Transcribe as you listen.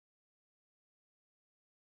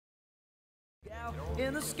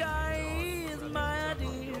in the sky is my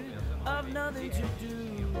idea of nothing to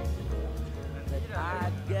do. That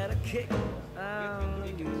I'd get a kick out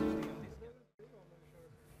of you.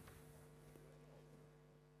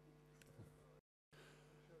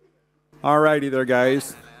 All righty there,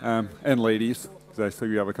 guys and ladies, because I see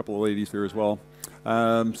you have a couple of ladies here as well.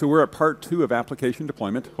 So we're at part 2 of application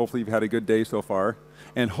deployment. Hopefully you've had a good day so far.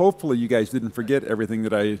 And hopefully you guys didn't forget everything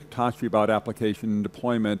that I taught you about application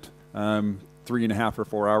deployment 3.5 or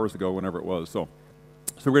 4 hours ago, whenever it was. So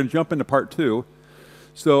we're going to jump into part 2.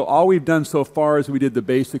 So all we've done so far is we did the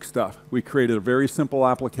basic stuff. We created a very simple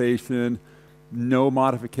application, no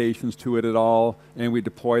modifications to it at all, and we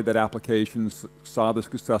deployed that application, saw the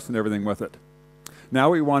success and everything with it. Now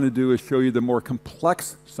what we want to do is show you the more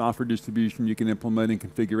complex software distribution you can implement in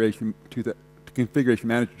Configuration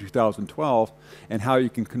Manager 2012 and how you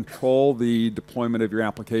can control the deployment of your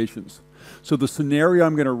applications. So the scenario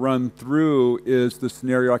I'm going to run through is the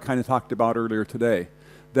scenario I kind of talked about earlier today,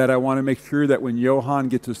 that I want to make sure that when Johan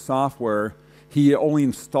gets his software, he only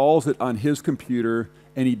installs it on his computer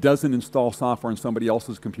and he doesn't install software on somebody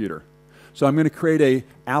else's computer. So I'm going to create an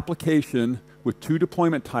application with 2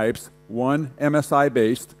 deployment types, one MSI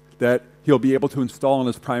based that he'll be able to install on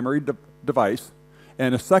his primary device,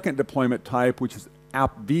 and a second deployment type, which is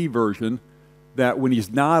app V version, that when he's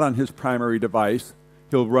not on his primary device,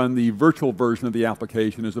 he'll run the virtual version of the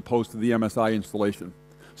application as opposed to the MSI installation.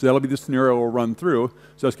 So that'll be the scenario we'll run through.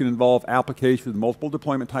 So it's going to involve applications with multiple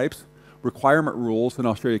deployment types, requirement rules, and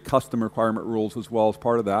I'll show you custom requirement rules as well as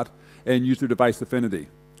part of that, and user device affinity.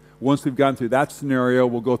 Once we've gone through that scenario,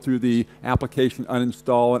 we'll go through the application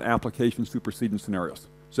uninstall and application superseding scenarios.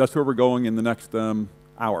 So that's where we're going in the next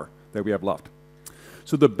hour that we have left.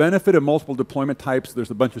 So the benefit of multiple deployment types,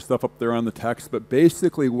 there's a bunch of stuff up there on the text, but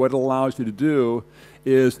basically what it allows you to do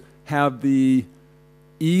is have the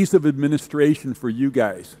ease of administration for you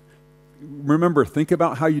guys. Remember, think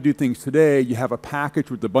about how you do things today. You have a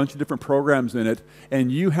package with a bunch of different programs in it,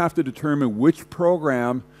 and you have to determine which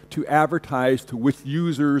program to advertise to which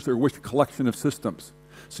users or which collection of systems.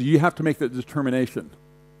 So you have to make that determination.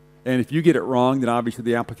 And if you get it wrong, then obviously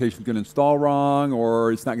the application is going to install wrong,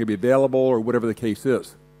 or it's not going to be available, or whatever the case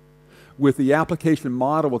is. With the application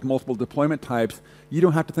model with multiple deployment types, you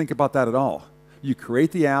don't have to think about that at all. You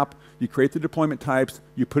create the app, you create the deployment types,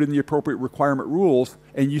 you put in the appropriate requirement rules,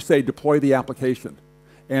 and you say deploy the application.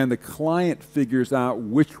 And the client figures out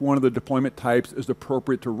which one of the deployment types is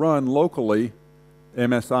appropriate to run locally,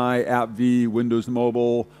 MSI, AppV, Windows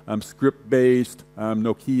Mobile, script-based,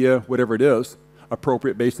 Nokia, whatever it is,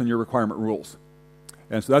 appropriate based on your requirement rules.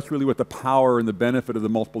 And so that's really what the power and the benefit of the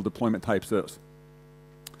multiple deployment types is.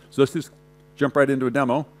 So let's just jump right into a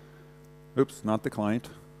demo. Oops, not the client.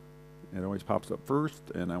 It always pops up first,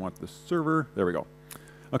 and I want the server. There we go.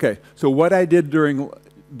 Okay, so what I did during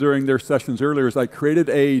their sessions earlier is I created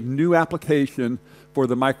a new application for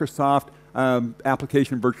the Microsoft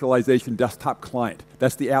Application Virtualization Desktop Client.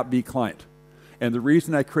 That's the AppV client. And the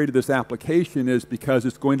reason I created this application is because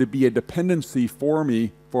it's going to be a dependency for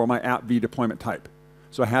me for my AppV deployment type.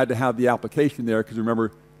 So I had to have the application there because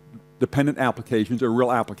remember, dependent applications are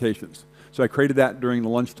real applications. So I created that during the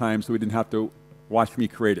lunchtime so we didn't have to watch me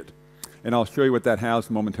create it. And I'll show you what that has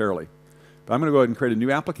momentarily. But I'm going to go ahead and create a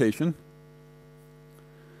new application.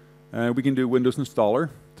 We can do Windows Installer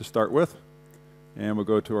to start with. And we'll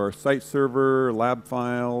go to our site server, lab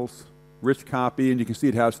files, rich copy, and you can see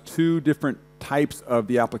it has 2 different types of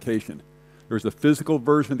the application. There's a physical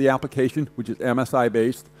version of the application, which is MSI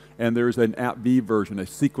based, and there's an AppV version, a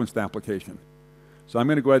sequenced application. So I'm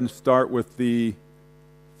going to go ahead and start with the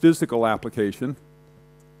physical application.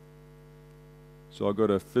 So I'll go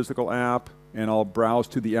to physical app, and I'll browse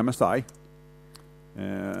to the MSI.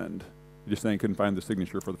 And just saying I couldn't find the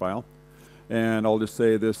signature for the file. And I'll just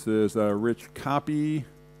say this is a rich copy.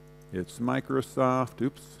 It's Microsoft.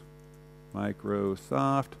 Oops.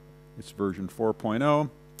 Microsoft. It's version 4.0.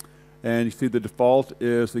 And you see the default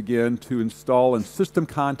is, again, to install in system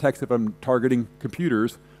context if I'm targeting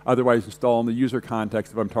computers. Otherwise, install in the user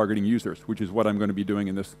context if I'm targeting users, which is what I'm going to be doing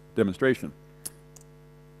in this demonstration.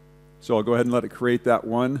 So I'll go ahead and let it create that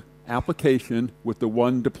one application with the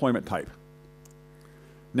one deployment type.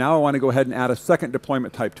 Now I want to go ahead and add a second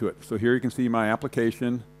deployment type to it. So here you can see my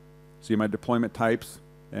application, see my deployment types,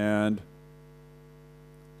 and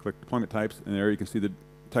click deployment types, and there you can see the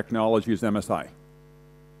technology is MSI.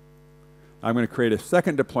 I'm going to create a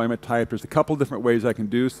second deployment type. There's a couple different ways I can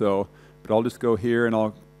do so, but I'll just go here and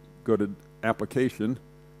I'll go to application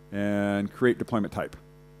and create deployment type.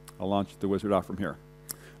 I'll launch the wizard off from here.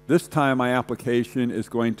 This time my application is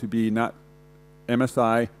going to be not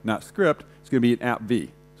MSI, not script, it's going to be an AppV.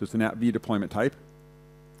 So So it's an app-v deployment type.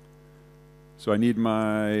 So I need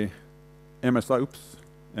my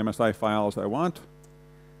MSI files I want.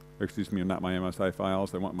 Or excuse me, not my MSI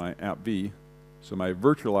files, I want my app-v. So my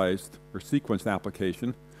virtualized or sequenced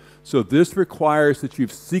application. So this requires that you've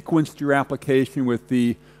sequenced your application with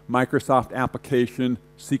the Microsoft Application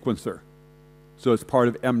Sequencer. So it's part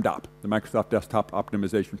of MDOP, the Microsoft Desktop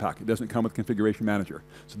Optimization Pack. It doesn't come with Configuration Manager.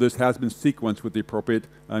 So this has been sequenced with the appropriate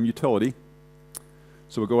utility.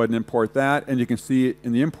 So we'll go ahead and import that, and you can see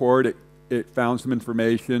in the import, it found some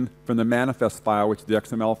information from the manifest file, which is the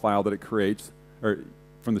XML file that it creates, or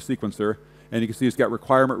from the sequencer, and you can see it's got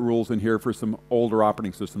requirement rules in here for some older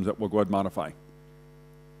operating systems that we'll go ahead and modify.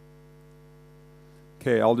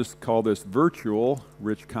 Okay, I'll just call this virtual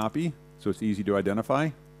rich copy, so it's easy to identify.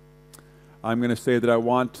 I'm going to say that I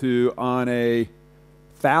want to, on a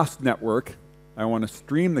fast network, I want to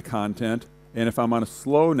stream the content, and if I'm on a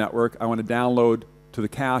slow network, I want to download to the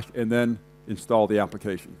cache and then install the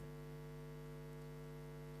application.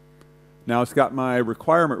 Now it's got my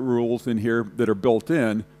requirement rules in here that are built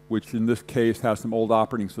in, which in this case has some old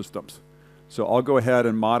operating systems. So I'll go ahead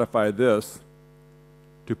and modify this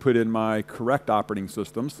to put in my correct operating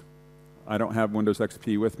systems. I don't have Windows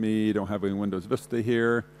XP with me, don't have any Windows Vista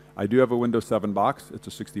here. I do have a Windows 7 box. It's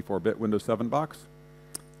a 64-bit Windows 7 box.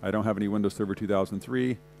 I don't have any Windows Server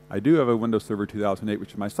 2003. I do have a Windows Server 2008,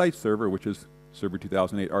 which is my site server, which is Server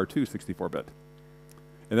 2008 R2 64-bit.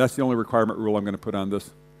 And that's the only requirement rule I'm going to put on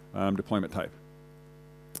this deployment type.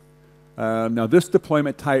 Now this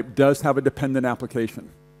deployment type does have a dependent application.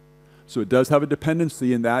 So it does have a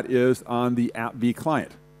dependency, and that is on the app-v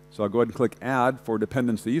client. So I'll go ahead and click Add for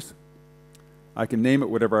dependencies. I can name it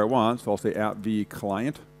whatever I want, so I'll say app-v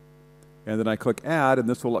client. And then I click Add, and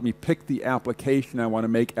this will let me pick the application I want to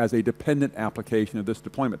make as a dependent application of this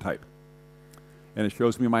deployment type. And it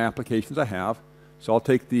shows me my applications I have. So I'll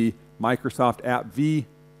take the Microsoft app-v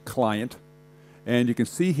client, and you can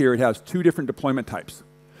see here it has two different deployment types.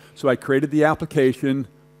 So I created the application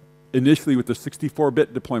initially with the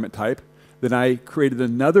 64-bit deployment type. Then I created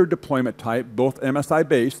another deployment type, both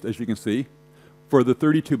MSI-based, as you can see, for the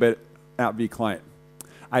 32-bit app-v client.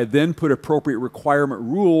 I then put appropriate requirement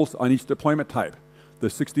rules on each deployment type. The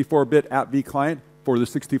 64-bit app-v client for the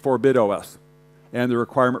 64-bit OS. And the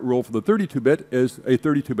requirement rule for the 32-bit is a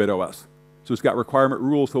 32-bit OS. So it's got requirement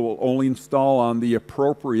rules, so it will only install on the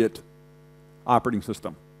appropriate operating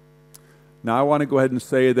system. Now I want to go ahead and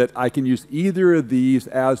say that I can use either of these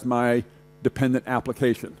as my dependent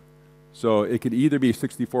application. So it could either be a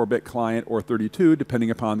 64-bit client or 32, depending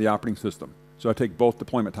upon the operating system. So I take both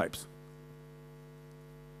deployment types.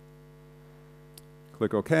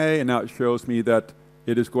 Click OK, and now it shows me that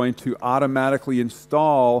it is going to automatically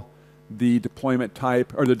install the deployment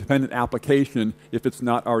type or the dependent application if it's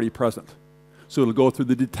not already present. So it'll go through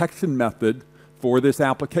the detection method for this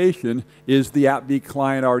application. Is the app-v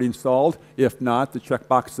client already installed? If not, the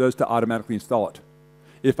checkbox says to automatically install it.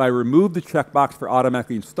 If I remove the checkbox for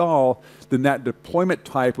automatically install, then that deployment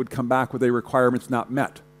type would come back with a requirements not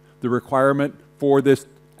met. The requirement for this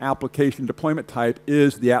application deployment type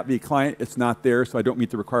is the app-v client. It's not there, so I don't meet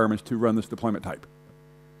the requirements to run this deployment type.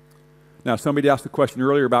 Now, somebody asked a question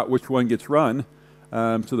earlier about which one gets run.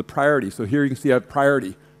 So the priority. So here you can see I have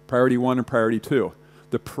priority 1 and priority 2.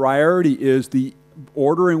 The priority is the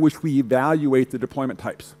order in which we evaluate the deployment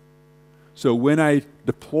types. So when I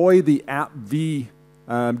deploy the app-v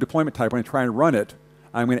deployment type, when I try and run it,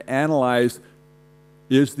 I'm going to analyze,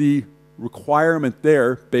 is the requirement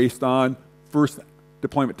there based on first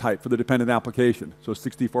deployment type for the dependent application, so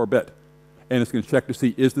 64-bit. And it's going to check to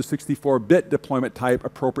see, is the 64-bit deployment type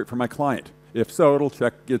appropriate for my client? If so, it'll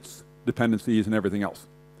check its dependencies and everything else.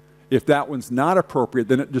 If that one's not appropriate,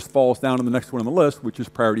 then it just falls down to the next one on the list, which is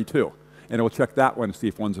priority 2. And it will check that one to see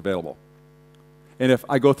if one's available. And if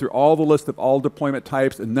I go through all the list of all deployment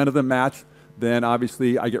types and none of them match, then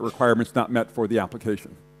obviously I get requirements not met for the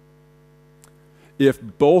application. If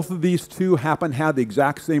both of these two happen to have the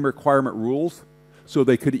exact same requirement rules, so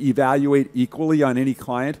they could evaluate equally on any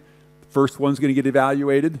client, the first one's going to get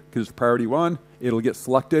evaluated because it's priority 1, it'll get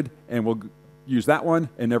selected, and we'll use that one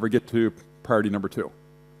and never get to priority number 2.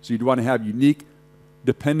 So you'd want to have unique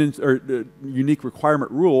dependence or unique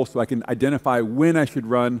requirement rules so I can identify when I should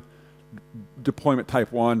run deployment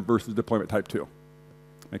type 1 versus deployment type 2.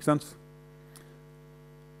 Make sense?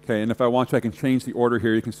 Okay, and if I want to, I can change the order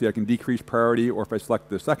here. You can see I can decrease priority, or if I select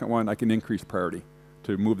the second one, I can increase priority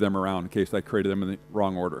to move them around in case I created them in the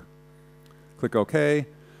wrong order. Click OK.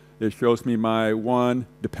 It shows me my one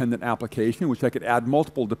dependent application, which I could add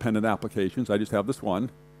multiple dependent applications. I just have this one.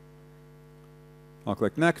 I'll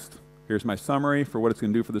click Next. Here's my summary for what it's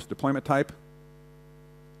going to do for this deployment type.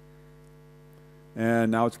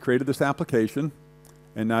 And now it's created this application.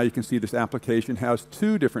 And now you can see this application has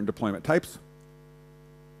two different deployment types.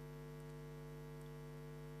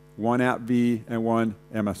 One app-v and one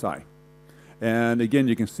MSI. And again,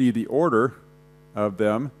 you can see the order of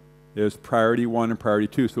them is priority 1 and priority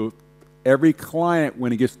 2. So every client,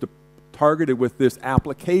 when it gets targeted with this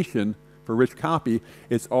application for rich copy,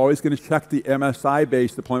 it's always going to check the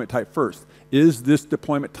MSI-based deployment type first. Is this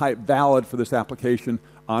deployment type valid for this application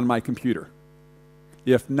on my computer?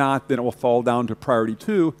 If not, then it will fall down to priority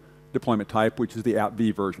 2 deployment type, which is the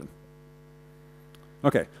app-v version.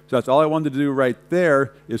 Okay, so that's all I wanted to do right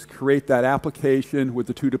there is create that application with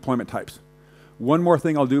the two deployment types. One more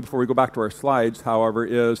thing I'll do before we go back to our slides, however,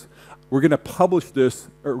 is we're going to publish this,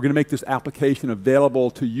 or we're going to make this application available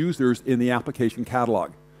to users in the application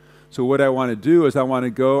catalog. So what I want to do is I want to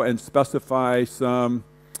go and specify some,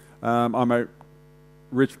 on my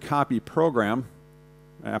rich copy program,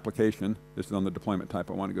 application, this is on the deployment type,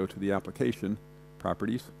 I want to go to the application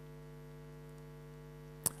properties.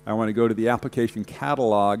 I want to go to the application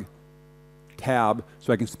catalog tab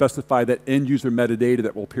so I can specify that end user metadata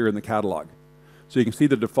that will appear in the catalog. So you can see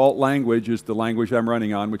the default language is the language I'm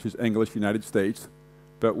running on, which is English United States,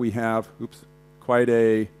 but we have, quite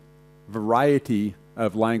a variety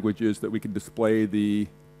of languages that we can display the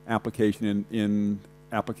application in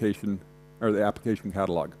application, or the application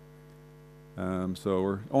catalog. So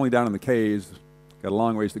we're only down in the K's, got a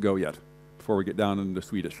long ways to go yet before we get down into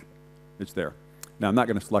Swedish. It's there. Now I'm not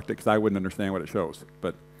going to select it because I wouldn't understand what it shows,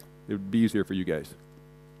 but it would be easier for you guys.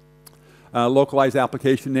 Localized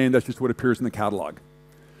application name, that's just what appears in the catalog.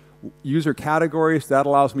 User categories, that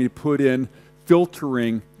allows me to put in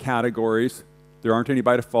filtering categories. There aren't any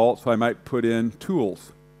by default, so I might put in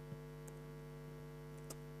tools.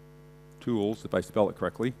 Tools, if I spell it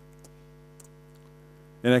correctly.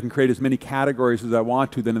 And I can create as many categories as I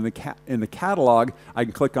want to. Then in the catalog, I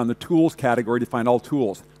can click on the tools category to find all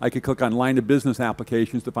tools. I could click on line of business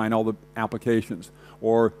applications to find all the applications,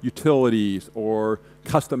 or utilities, or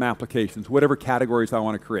custom applications, whatever categories I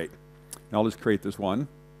want to create. And I'll just create this one.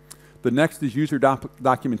 The next is user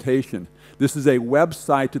documentation. This is a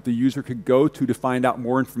website that the user could go to find out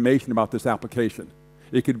more information about this application.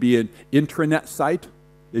 It could be an intranet site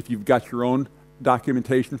if you've got your own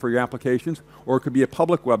documentation for your applications, or it could be a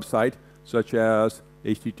public website such as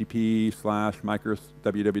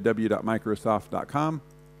http://www.microsoft.com.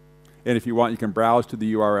 And if you want, you can browse to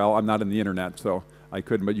the URL. I'm not in the internet, so I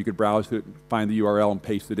couldn't, but you could browse to it, find the URL and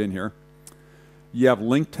paste it in here. You have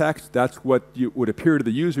link text. That's what would appear to the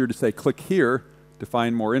user to say, click here to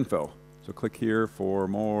find more info. So click here for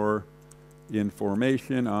more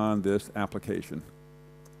information on this application.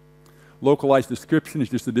 Localized description is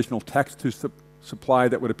just additional text to supply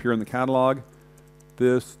that would appear in the catalog.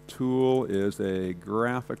 This tool is a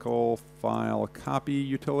graphical file copy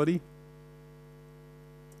utility.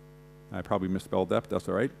 I probably misspelled that, but that's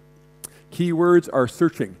all right. Keywords are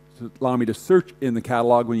searching. So allow me to search in the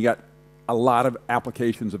catalog when you got a lot of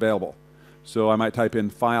applications available. So I might type in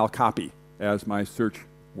file copy as my search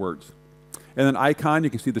words. And then icon, you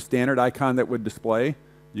can see the standard icon that would display.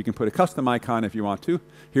 You can put a custom icon if you want to.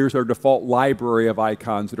 Here's our default library of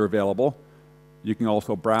icons that are available. You can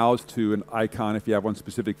also browse to an icon if you have one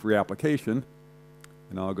specific for your application.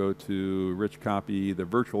 And I'll go to rich copy, the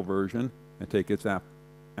virtual version, and take its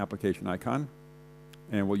application icon.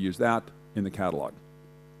 And we'll use that in the catalog.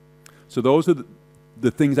 So those are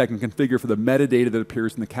the things I can configure for the metadata that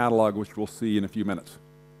appears in the catalog, which we'll see in a few minutes.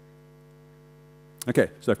 Okay,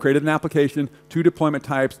 so I've created an application, two deployment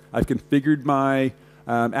types. I've configured my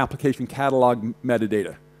application catalog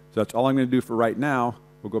metadata. So that's all I'm going to do for right now.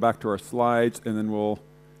 We'll go back to our slides, and then we'll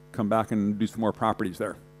come back and do some more properties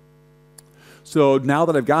there. So now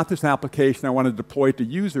that I've got this application, I want to deploy it to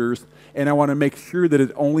users, and I want to make sure that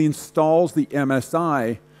it only installs the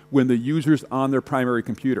MSI when the user's on their primary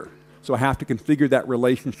computer. So I have to configure that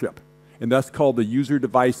relationship, and that's called the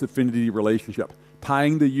user-device affinity relationship,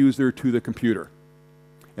 tying the user to the computer.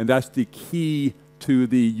 And that's the key to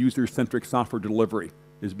the user-centric software delivery,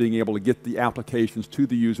 is being able to get the applications to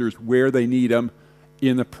the users where they need them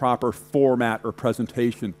in the proper format or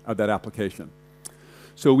presentation of that application.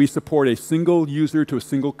 So we support a single user to a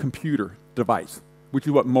single computer device, which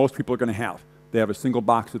is what most people are going to have. They have a single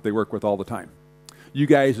box that they work with all the time. You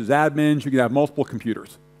guys as admins, you can have multiple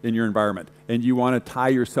computers in your environment, and you want to tie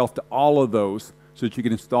yourself to all of those so that you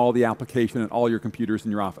can install the application on all your computers in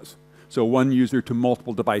your office. So one user to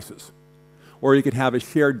multiple devices. Or you could have a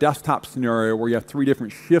shared desktop scenario where you have 3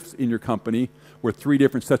 different shifts in your company where 3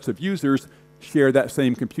 different sets of users share that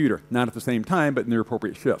same computer, not at the same time, but in their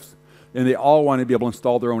appropriate shifts. And they all want to be able to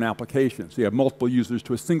install their own application. So you have multiple users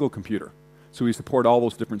to a single computer. So we support all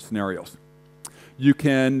those different scenarios. You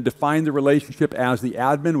can define the relationship as the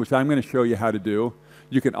admin, which I'm going to show you how to do.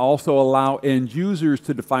 You can also allow end users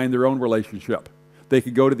to define their own relationship. They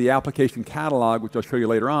could go to the application catalog, which I'll show you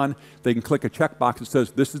later on. They can click a checkbox that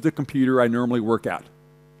says, this is the computer I normally work at.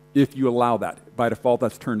 If you allow that. By default,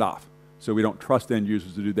 that's turned off. So we don't trust end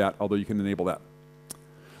users to do that, although you can enable that.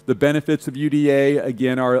 The benefits of UDA,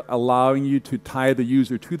 again, are allowing you to tie the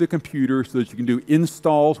user to the computer so that you can do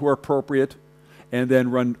installs where appropriate, and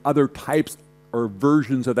then run other types or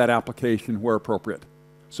versions of that application where appropriate.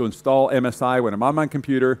 So install MSI when I'm on my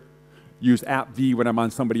computer, use AppV when I'm on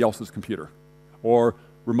somebody else's computer, or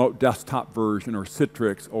remote desktop version, or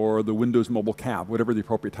Citrix, or the Windows Mobile Cab, whatever the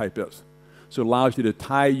appropriate type is. So it allows you to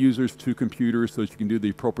tie users to computers so that you can do the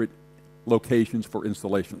appropriate locations for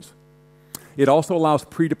installations. It also allows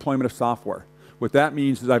pre-deployment of software. What that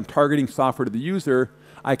means is I'm targeting software to the user.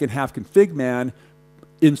 I can have ConfigMan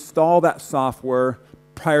install that software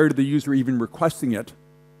prior to the user even requesting it,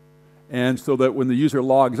 and so that when the user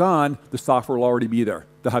logs on, the software will already be there.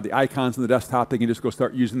 They'll have the icons on the desktop. They can just go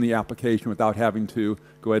start using the application without having to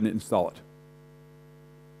go ahead and install it.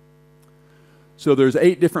 So there's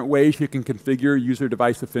 8 different ways you can configure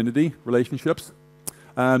user-device affinity relationships.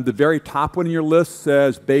 The very top one in your list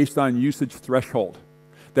says based on usage threshold.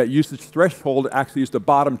 That usage threshold actually is the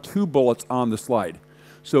bottom 2 bullets on the slide.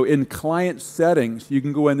 So in client settings, you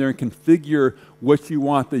can go in there and configure what you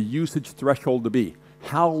want the usage threshold to be.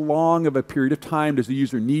 How long of a period of time does the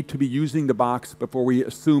user need to be using the box before we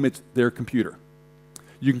assume it's their computer?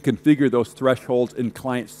 You can configure those thresholds in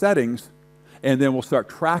client settings, and then we'll start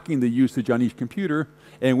tracking the usage on each computer,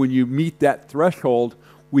 and when you meet that threshold,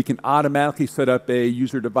 we can automatically set up a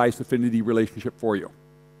user-device affinity relationship for you.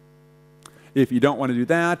 If you don't want to do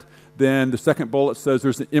that, then the second bullet says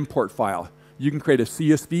there's an import file. You can create a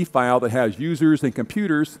CSV file that has users and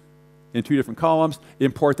computers in 2 different columns,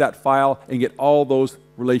 import that file, and get all those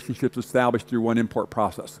relationships established through one import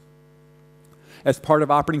process. As part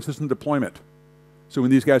of operating system deployment, so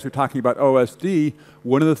when these guys are talking about OSD,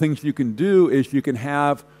 one of the things you can do is you can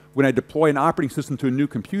have, when I deploy an operating system to a new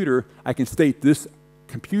computer, I can state this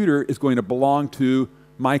computer is going to belong to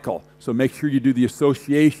Michael. So make sure you do the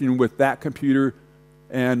association with that computer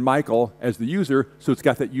and Michael as the user, so it's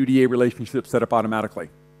got that UDA relationship set up automatically.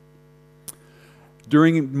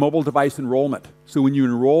 During mobile device enrollment, so when you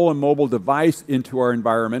enroll a mobile device into our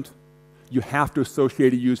environment, you have to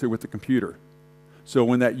associate a user with the computer. So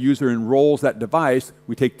when that user enrolls that device,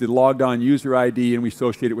 we take the logged on user ID and we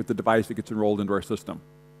associate it with the device that gets enrolled into our system.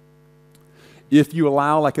 If you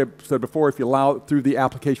allow, like I said before, if you allow it through the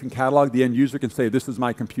application catalog, the end user can say, this is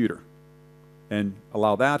my computer, and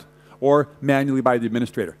allow that, or manually by the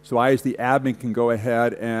administrator. So I, as the admin, can go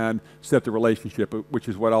ahead and set the relationship, which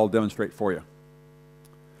is what I'll demonstrate for you.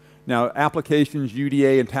 Now, applications,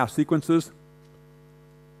 UDA, and task sequences.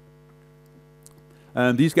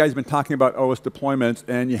 These guys have been talking about OS deployments,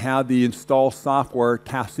 and you have the install software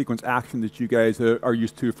task sequence action that you guys are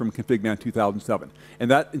used to from ConfigMan 2007. And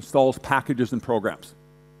that installs packages and programs.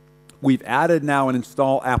 We've added now an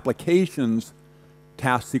install applications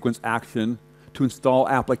task sequence action to install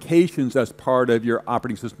applications as part of your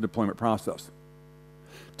operating system deployment process.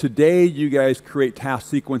 Today, you guys create task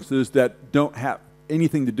sequences that don't have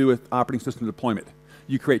anything to do with operating system deployment.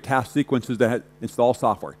 You create task sequences that install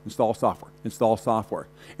software, install software, install software.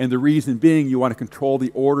 And the reason being, you want to control the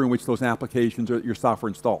order in which those applications or your software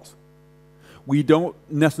installs. We don't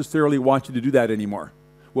necessarily want you to do that anymore.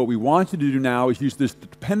 What we want you to do now is use this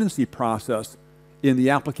dependency process in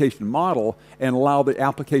the application model and allow the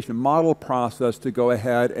application model process to go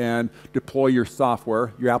ahead and deploy your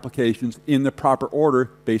software, your applications, in the proper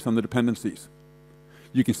order based on the dependencies.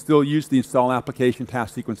 You can still use the install application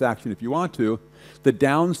task sequence action if you want to. The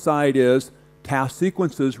downside is task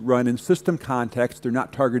sequences run in system context. They're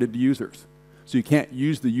not targeted to users. So you can't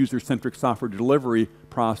use the user-centric software delivery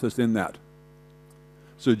process in that.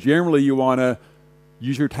 So generally, you want to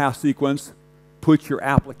use your task sequence, put your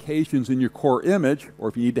applications in your core image, or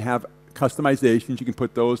if you need to have customizations, you can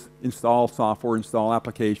put those install software, install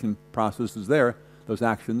application processes there, those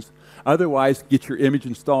actions. Otherwise, get your image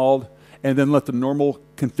installed, and then let the normal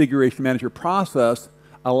configuration manager process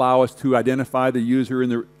allow us to identify the user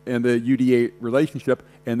and the UDA relationship,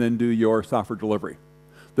 and then do your software delivery.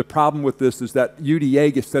 The problem with this is that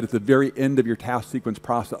UDA gets set at the very end of your task sequence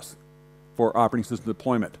process for operating system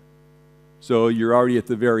deployment. So you're already at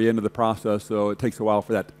the very end of the process, so it takes a while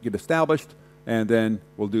for that to get established, and then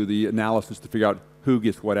we'll do the analysis to figure out who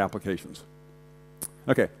gets what applications.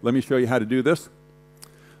 Okay, let me show you how to do this.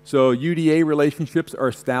 So UDA relationships are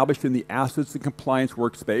established in the assets and compliance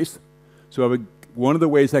workspace. So one of the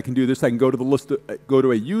ways I can do this, I can go to the list, go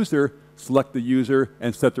to a user, select the user,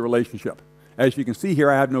 and set the relationship. As you can see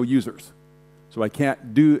here, I have no users. So I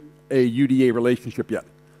can't do a UDA relationship yet.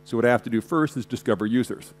 So what I have to do first is discover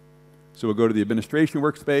users. So we'll go to the administration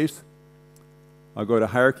workspace. I'll go to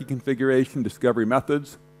hierarchy configuration, discovery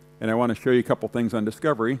methods, and I want to show you a couple things on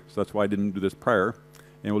discovery, so that's why I didn't do this prior.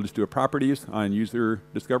 And we'll just do a properties on user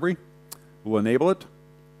discovery. We'll enable it.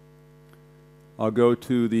 I'll go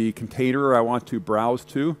to the container I want to browse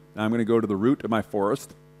to. I'm going to go to the root of my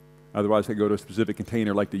forest. Otherwise, I go to a specific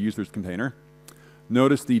container like the user's container.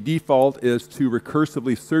 Notice the default is to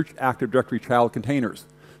recursively search Active Directory child containers.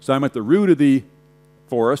 So I'm at the root of the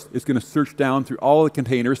forest. It's going to search down through all the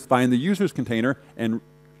containers, find the user's container, and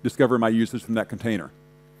discover my users from that container.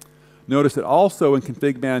 Notice that also in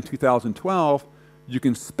ConfigMan 2012, you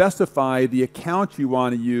can specify the account you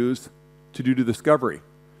want to use to do the discovery.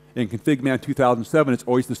 In ConfigMan 2007, it's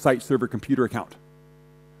always the site server computer account,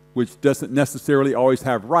 which doesn't necessarily always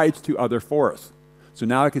have rights to other forests. So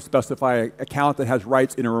now I can specify an account that has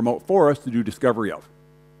rights in a remote forest to do discovery of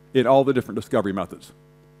in all the different discovery methods.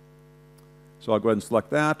 So I'll go ahead and select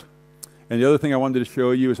that. And the other thing I wanted to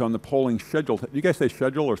show you is on the polling schedule. Do you guys say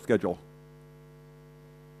schedule or schedule?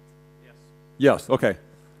 Yes. Yes, okay.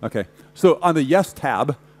 Okay. So on the Yes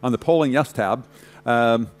tab, on the polling Yes tab,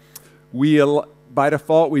 by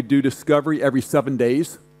default, we do discovery every 7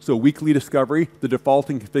 days. So weekly discovery. The default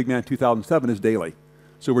in ConfigMan 2007 is daily.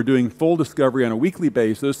 So we're doing full discovery on a weekly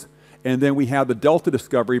basis, and then we have the Delta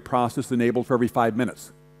discovery process enabled for every 5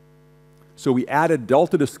 minutes. So we added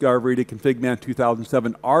Delta discovery to ConfigMan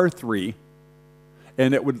 2007 R3,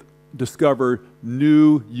 and it would discover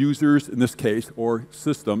new users, in this case, or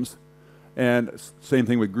systems, and same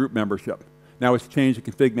thing with group membership. Now it's changed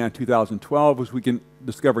to ConfigMan 2012, which we can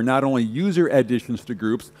discover not only user additions to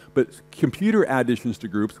groups, but computer additions to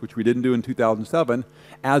groups, which we didn't do in 2007,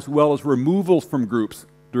 as well as removals from groups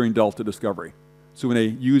during Delta discovery. So when a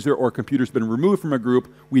user or computer's been removed from a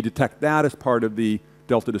group, we detect that as part of the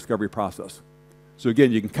Delta discovery process. So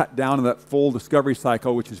again, you can cut down on that full discovery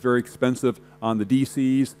cycle, which is very expensive on the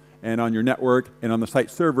DCs and on your network and on the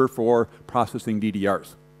site server for processing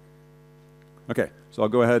DDRs. Okay, so I'll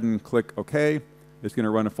go ahead and click OK. It's going to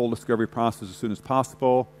run a full discovery process as soon as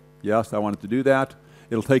possible. Yes, I want it to do that.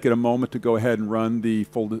 It'll take it a moment to go ahead and run the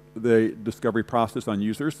the discovery process on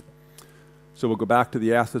users. So we'll go back to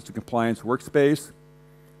the Assets and Compliance workspace.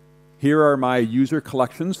 Here are my user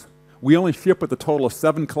collections. We only ship with a total of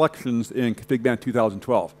 7 collections in ConfigMan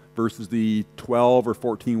 2012 versus the 12 or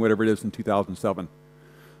 14, whatever it is, in 2007.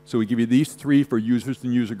 So we give you these 3 for users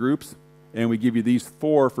and user groups, and we give you these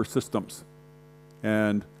 4 for systems.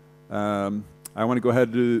 And I want to go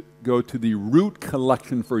ahead to go to the root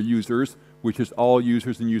collection for users, which is all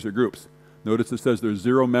users and user groups. Notice it says there's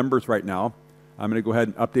 0 members right now. I'm going to go ahead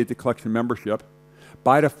and update the collection membership.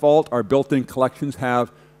 By default, our built-in collections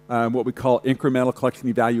have what we call incremental collection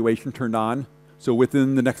evaluation turned on. So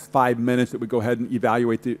within the next 5 minutes, it would go ahead and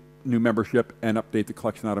evaluate the new membership and update the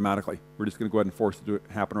collection automatically. We're just going to go ahead and force it to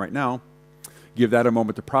happen right now. Give that a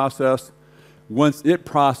moment to process. Once it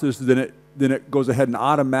processes, then it goes ahead and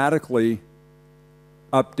automatically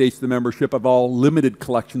updates the membership of all limited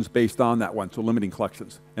collections based on that one, so limiting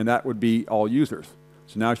collections. And that would be all users.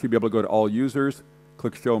 So now I should be able to go to all users,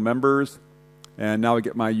 click show members, and now I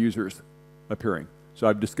get my users appearing. So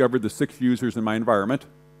I've discovered the 6 users in my environment.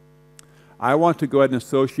 I want to go ahead and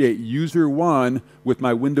associate user 1 with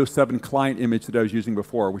my Windows 7 client image that I was using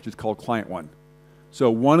before, which is called client 1. So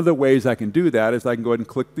one of the ways I can do that is I can go ahead and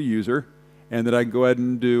click the user, and then I can go ahead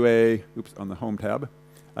and do on the Home tab,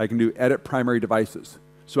 I can do Edit Primary Devices.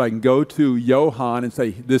 So I can go to Johan and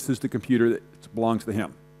say, this is the computer that belongs to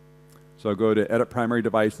him. So I'll go to Edit Primary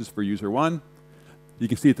Devices for user 1. You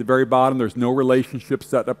can see at the very bottom, there's no relationship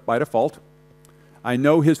set up by default. I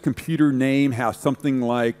know his computer name has something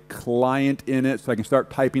like client in it, so I can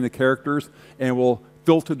start typing the characters, and we'll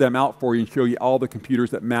filter them out for you and show you all the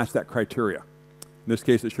computers that match that criteria. In this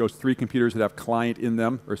case, it shows 3 computers that have client in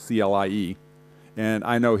them, or CLIE, and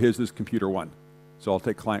I know his is computer 1. So I'll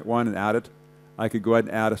take client 1 and add it. I could go ahead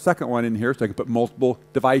and add a second one in here, so I can put multiple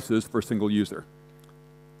devices for a single user. In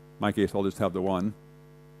my case, I'll just have the 1.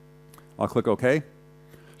 I'll click OK.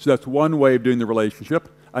 So that's one way of doing the relationship.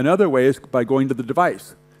 Another way is by going to the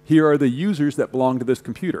device. Here are the users that belong to this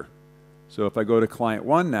computer. So if I go to client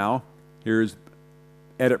 1 now, here's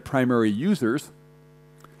Edit Primary Users,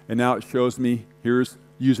 and now it shows me here's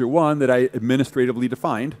user 1 that I administratively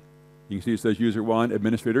defined. You can see it says user 1,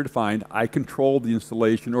 administrator defined. I control the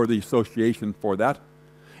installation or the association for that.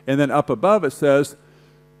 And then up above it says,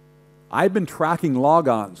 I've been tracking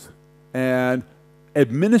logons, and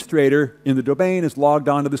administrator in the domain is logged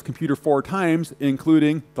onto this computer 4 times,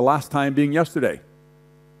 including the last time being yesterday.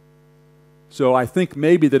 So I think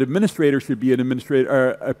maybe that administrator should be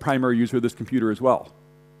a primary user of this computer as well.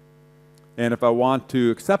 And if I want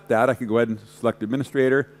to accept that, I can go ahead and select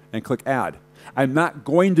administrator and click add. I'm not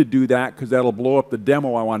going to do that because that'll blow up the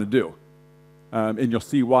demo I want to do. And you'll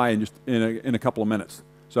see why in a couple of minutes.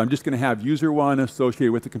 So I'm just going to have user 1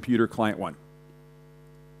 associated with the computer, client 1.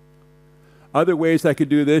 Other ways I could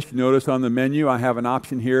do this, you notice on the menu I have an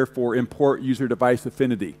option here for import user device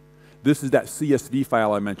affinity. This is that CSV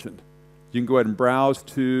file I mentioned. You can go ahead and browse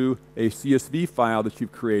to a CSV file that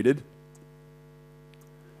you've created.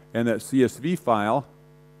 And that CSV file,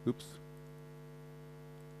 oops,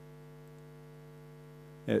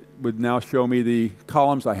 it would now show me the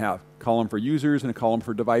columns I have. Column for users and a column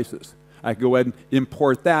for devices. I can go ahead and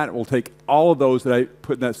import that. It will take all of those that I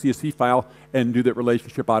put in that CSV file and do that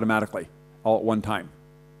relationship automatically, all at one time.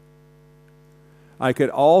 I could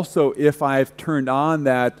also, if I've turned on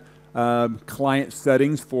that client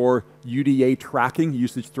settings for UDA tracking,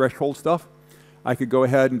 usage threshold stuff, I could go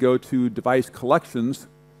ahead and go to device collections,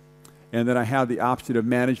 and then I have the option of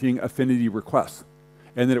managing affinity requests.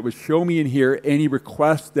 And then it would show me in here any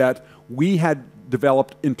requests that we had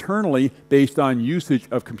developed internally based on usage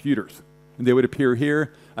of computers. And they would appear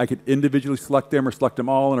here. I could individually select them or select them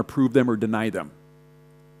all and approve them or deny them.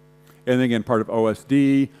 And then again, part of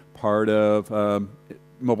OSD, part of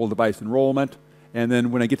mobile device enrollment. And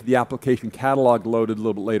then when I get to the application catalog loaded a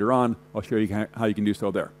little bit later on, I'll show you how you can do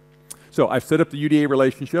so there. So I've set up the UDA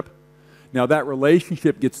relationship. Now that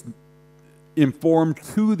relationship gets informed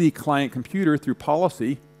to the client computer through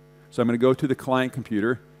policy. So I'm going to go to the client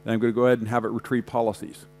computer, and I'm going to go ahead and have it retrieve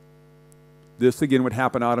policies. This, again, would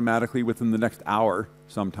happen automatically within the next hour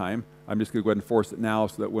sometime. I'm just going to go ahead and force it now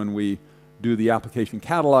so that when we do the application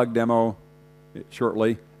catalog demo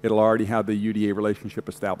shortly, it'll already have the UDA relationship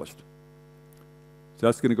established. So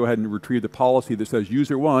that's going to go ahead and retrieve the policy that says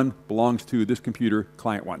user 1 belongs to this computer,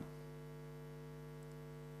 client 1.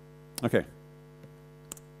 Okay.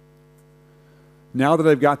 Now that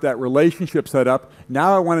I've got that relationship set up,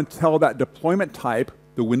 now I want to tell that deployment type,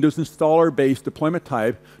 the Windows installer-based deployment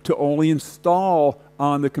type, to only install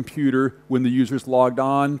on the computer when the user's logged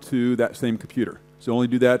on to that same computer. So only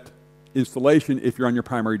do that installation if you're on your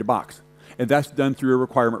primary box. And that's done through a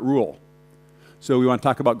requirement rule. So we want to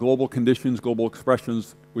talk about global conditions, global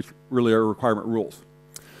expressions, which really are requirement rules.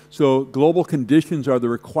 So global conditions are the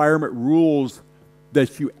requirement rules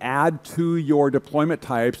that you add to your deployment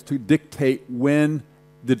types to dictate when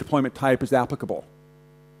the deployment type is applicable.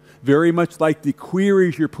 Very much like the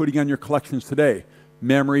queries you're putting on your collections today.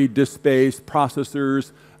 Memory, disk space,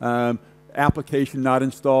 processors, application not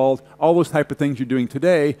installed, all those type of things you're doing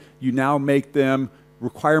today, you now make them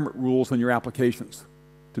requirement rules on your applications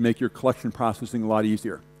to make your collection processing a lot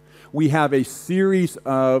easier. We have a series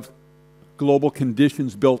of global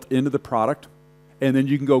conditions built into the product, and then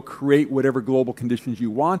you can go create whatever global conditions you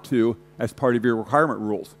want to as part of your requirement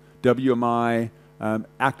rules. WMI,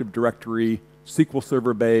 Active Directory, SQL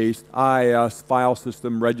Server based, IIS, file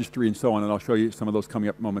system, registry, and so on, and I'll show you some of those coming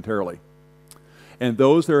up momentarily. And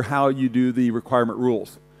those are how you do the requirement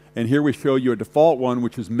rules. And here we show you a default one,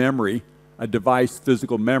 which is memory, a device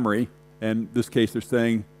physical memory. And in this case, they're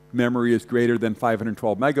saying memory is greater than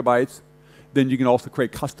 512 megabytes. Then you can also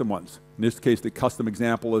create custom ones. In this case, the custom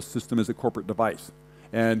example is system as a corporate device.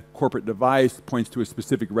 And corporate device points to a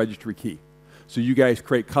specific registry key. So you guys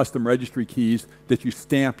create custom registry keys that you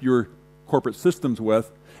stamp your corporate systems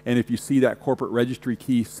with. And if you see that corporate registry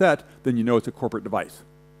key set, then you know it's a corporate device.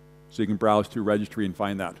 So you can browse to registry and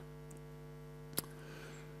find that.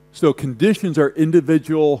 So conditions are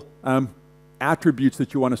individual attributes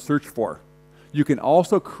that you want to search for. You can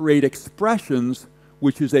also create expressions,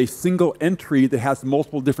 which is a single entry that has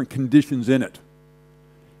multiple different conditions in it.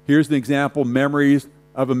 Here's an example, memories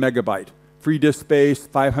of a megabyte. Free disk space,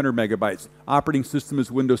 500 megabytes. Operating system is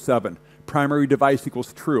Windows 7. Primary device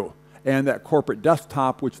equals true. And that corporate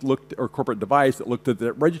desktop, which looked, or corporate device that looked at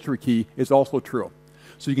that registry key is also true.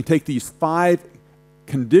 So you can take these 5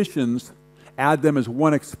 conditions, add them as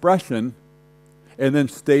one expression, and then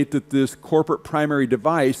state that this corporate primary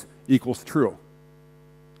device equals true.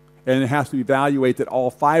 And it has to evaluate that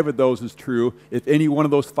all 5 of those is true. If any one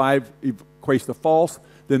of those 5 equates to false,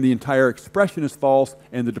 then the entire expression is false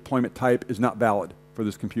and the deployment type is not valid for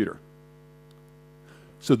this computer.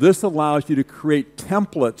 So this allows you to create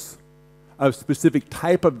templates of specific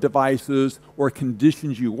type of devices or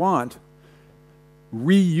conditions you want,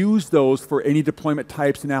 reuse those for any deployment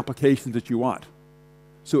types and applications that you want.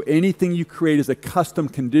 So anything you create as a custom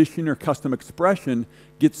condition or custom expression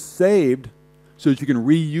gets saved so that you can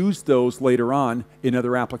reuse those later on in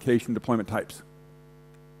other application deployment types.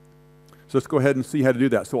 So let's go ahead and see how to do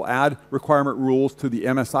that. So we'll add requirement rules to the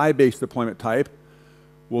MSI-based deployment type.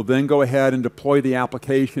 We'll then go ahead and deploy the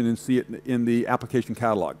application and see it in the application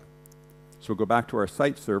catalog. So we'll go back to our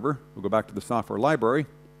site server. We'll go back to the software library.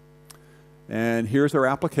 And here's our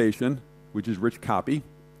application, which is rich copy.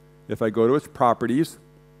 If I go to its properties,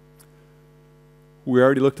 we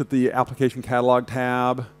already looked at the application catalog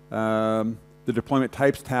tab. The deployment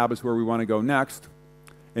types tab is where we want to go next.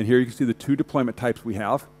 And here you can see the two deployment types we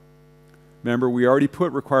have. Remember, we already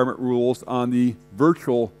put requirement rules on the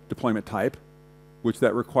virtual deployment type, which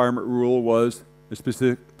that requirement rule was a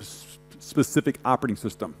specific operating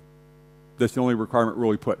system. That's the only requirement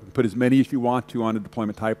rule we put. Put as many as you want to on a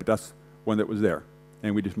deployment type, but that's one that was there,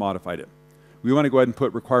 and we just modified it. We want to go ahead and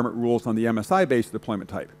put requirement rules on the MSI-based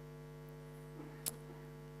deployment type.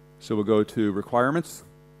 So we'll go to requirements,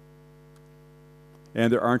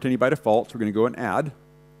 and there aren't any by default, so we're going to go and add.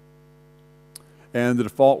 And the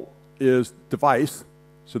default is device.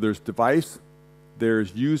 So there's device,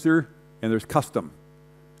 there's user, and there's custom.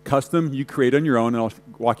 Custom you create on your own, and I'll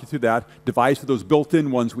walk you through that. Device are those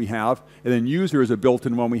built-in ones we have, and then user is a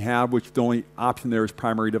built-in one we have, which the only option there is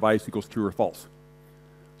primary device equals true or false.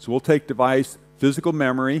 So we'll take device, physical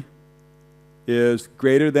memory is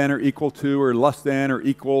greater than or equal to or less than or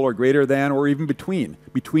equal or greater than or even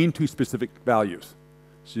between two specific values.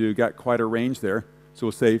 So you've got quite a range there. So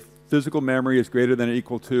we'll say physical memory is greater than or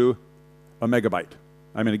equal to a gigabyte.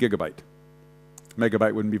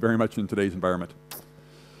 Megabyte wouldn't be very much in today's environment.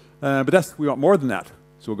 But we want more than that.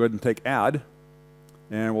 So we'll go ahead and take add,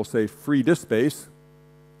 and we'll say free disk space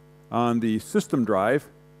on the system drive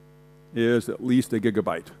is at least a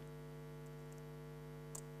gigabyte.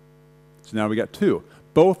 So now we got two.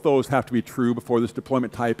 Both those have to be true before this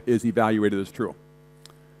deployment type is evaluated as true.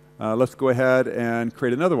 Let's go ahead and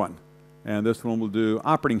create another one. And this one will do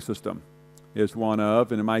operating system is one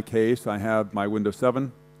of, and in my case, I have my Windows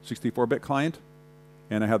 7 64-bit client,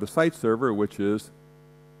 and I have the site server, which is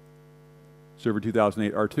Server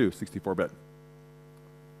 2008 R2 64-bit.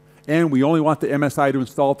 And we only want the MSI to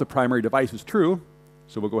install if the primary device is true,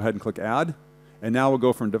 so we'll go ahead and click add. And now we'll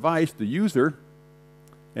go from device to user,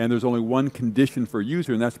 and there's only one condition for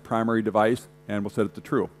user, and that's primary device, and we'll set it to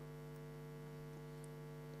true.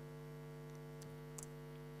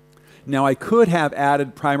 Now I could have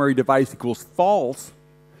added primary device equals false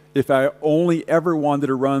if I only ever wanted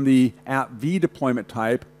to run the app V deployment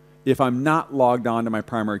type if I'm not logged on to my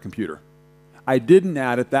primary computer. I didn't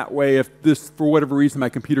add it that way. If this, for whatever reason, my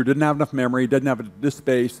computer didn't have enough memory, didn't have disk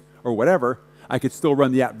space, or whatever, I could still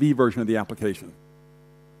run the app V version of the application.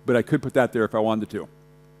 But I could put that there if I wanted to.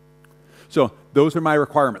 So those are my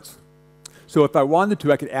requirements. So if I wanted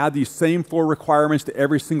to, I could add these same 4 requirements to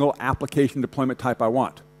every single application deployment type I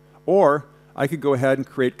want. Or I could go ahead and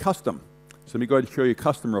create custom. So let me go ahead and show you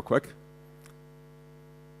custom real quick.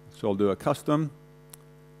 So I'll do a custom,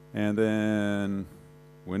 and then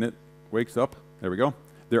when it wakes up, there we go.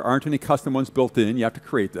 There aren't any custom ones built in. You have to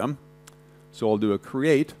create them. So I'll do a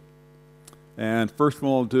create. And first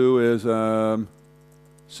one I'll do is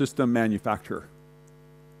system manufacturer.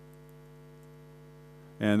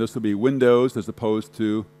 And this will be Windows as opposed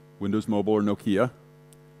to Windows Mobile or Nokia.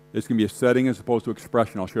 It's going to be a setting as opposed to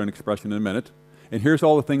expression. I'll show you an expression in a minute. And here's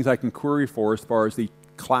all the things I can query for as far as the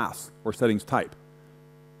class or settings type.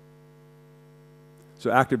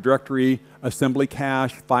 So Active Directory, assembly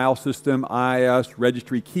cache, file system, IIS,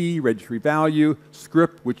 registry key, registry value,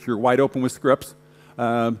 script, which you're wide open with scripts,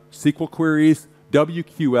 SQL queries,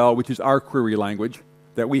 WQL, which is our query language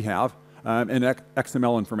that we have, and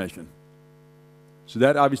XML information. So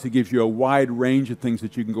that obviously gives you a wide range of things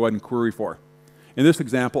that you can go ahead and query for. In this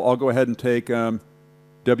example, I'll go ahead and take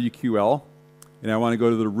WQL, and I want to go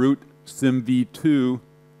to the root simv2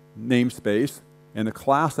 namespace, and the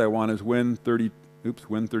class I want is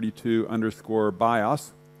win32 underscore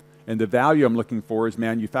BIOS, and the value I'm looking for is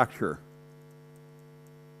manufacturer.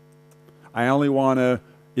 I only want to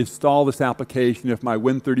install this application if my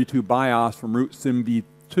win32 BIOS from root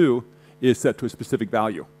simv2 is set to a specific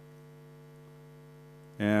value.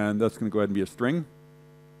 And that's going to go ahead and be a string.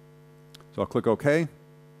 So I'll click OK.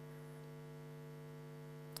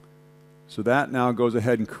 So that now goes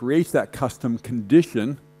ahead and creates that custom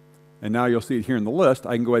condition. And now you'll see it here in the list.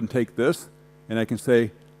 I can go ahead and take this, and I can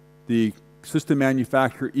say the system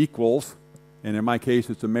manufacturer equals, and in my case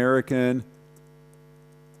it's American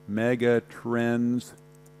Megatrends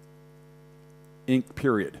Inc.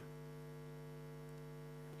 period.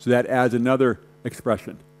 So that adds another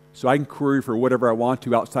expression. So I can query for whatever I want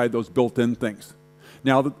to outside those built-in things.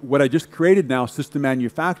 Now, what I just created now, System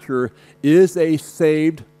Manufacturer, is a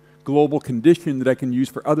saved global condition that I can use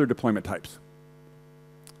for other deployment types.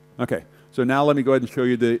 Okay, so now let me go ahead and show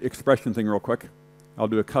you the expression thing real quick. I'll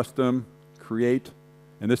do a custom create,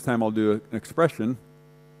 and this time I'll do an expression.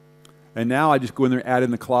 And now I just go in there and add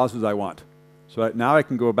in the clauses I want. So now I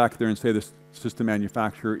can go back there and say this System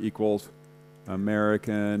Manufacturer equals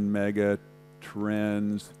American Mega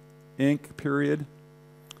Trends Inc. period.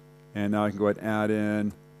 And now I can go ahead and add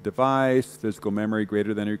in device, physical memory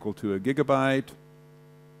greater than or equal to 1 gigabyte,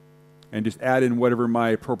 and just add in whatever my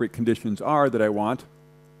appropriate conditions are that I want.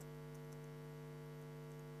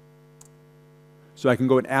 So I can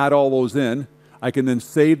go and add all those in. I can then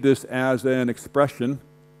save this as an expression.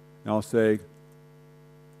 And I'll say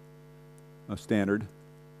standard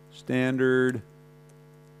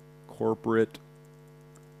corporate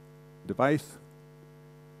device.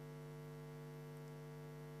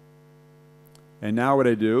 And now what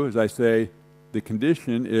I do is I say the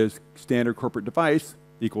condition is standard corporate device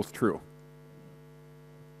equals true.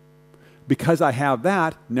 Because I have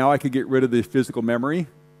that, now I could get rid of the physical memory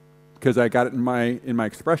because I got it in my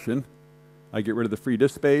expression. I get rid of the free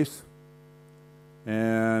disk space,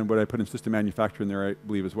 and what I put in System Manufacturer in there, I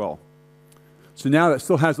believe, as well. So now that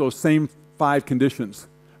still has those same 5 conditions.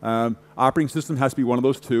 Operating system has to be one of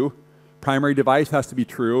those 2. Primary device has to be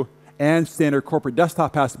true, and standard corporate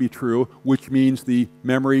desktop has to be true, which means the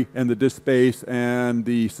memory and the disk space and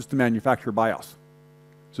the System Manufacturer BIOS.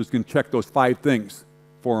 So it's going to check those 5 things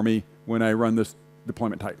for me when I run this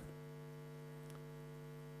deployment type.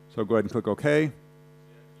 So I'll go ahead and click OK.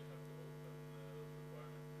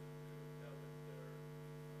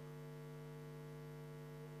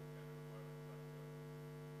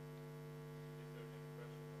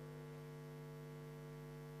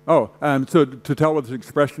 Oh, so to tell whether it's an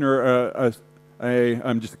expression or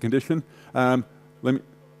just a condition, let me.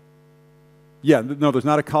 Yeah, no, there's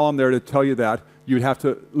not a column there to tell you that. You would have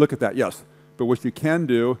to look at that, yes. But what you can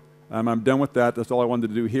do, I'm done with that. That's all I wanted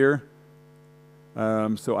to do here.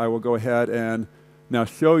 So I will go ahead and now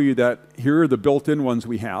show you that here are the built-in ones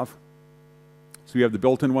we have. So we have the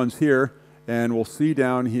built-in ones here, and we'll see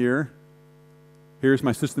down here. Here's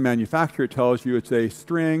my System Manufacturer. It tells you it's a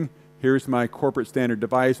string. Here's my corporate standard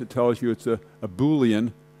device. It tells you it's a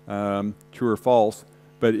Boolean, true or false.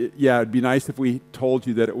 But yeah, it'd be nice if we told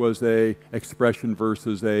you that it was a expression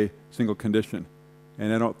versus a single condition.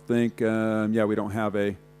 And I don't think, yeah, we don't have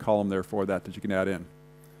a column there for that you can add in.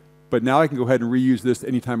 But now I can go ahead and reuse this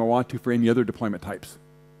anytime I want to for any other deployment types.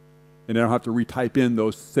 And I don't have to retype in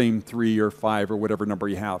those same 3 or 5 or whatever number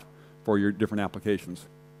you have for your different applications.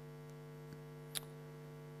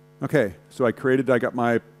 Okay, so I got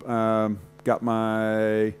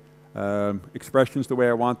my expressions the way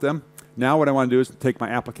I want them. Now what I want to do is take my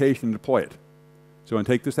application and deploy it. So I'm going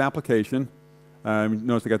to take this application.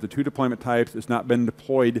 Notice I got the 2 deployment types. It's not been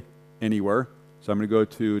deployed anywhere. So I'm going to go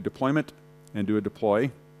to Deployment and do a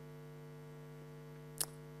deploy.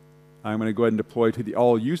 I'm going to go ahead and deploy to the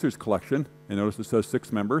All Users collection. And notice it says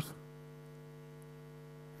 6 members.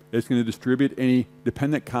 It's going to distribute any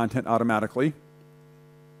dependent content automatically.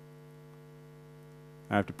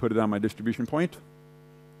 I have to put it on my distribution point.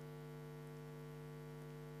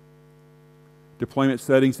 Deployment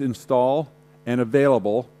settings, install and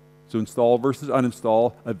available. So install versus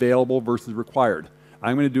uninstall, available versus required.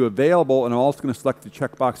 I'm going to do available, and I'm also going to select the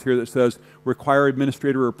checkbox here that says require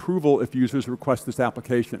administrator approval if users request this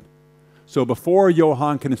application. So before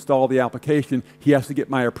Johan can install the application, he has to get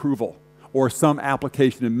my approval, or some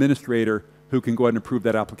application administrator who can go ahead and approve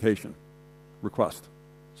that application request.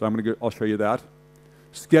 So I'll show you that.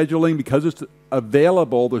 Scheduling, because it's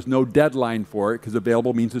available, there's no deadline for it, because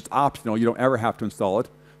available means it's optional. You don't ever have to install it.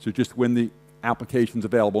 So just when the application's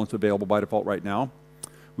available, it's available by default right now.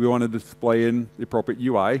 We want to display in the appropriate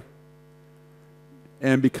UI.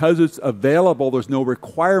 And because it's available, there's no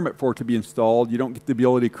requirement for it to be installed. You don't get the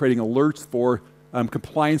ability of creating alerts for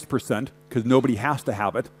compliance percent, because nobody has to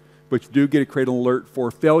have it. But you do get to create an alert for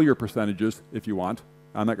failure percentages if you want.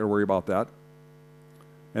 I'm not going to worry about that.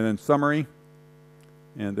 And then summary.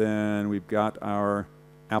 And then we've got our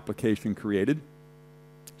application created.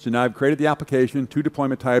 So now I've created the application, 2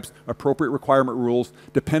 deployment types, appropriate requirement rules,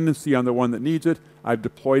 dependency on the one that needs it. I've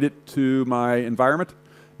deployed it to my environment.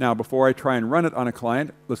 Now before I try and run it on a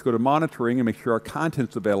client, let's go to monitoring and make sure our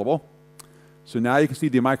content's available. So now you can see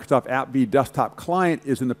the Microsoft AppV desktop client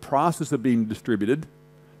is in the process of being distributed.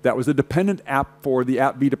 That was a dependent app for the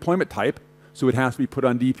AppV deployment type, so it has to be put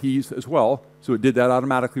on DPs as well. So it did that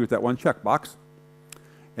automatically with that one checkbox.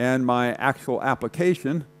 And my actual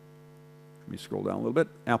application, let me scroll down a little bit,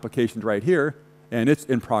 application's right here, and it's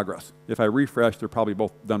in progress. If I refresh, they're probably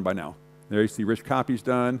both done by now. There you see rich copies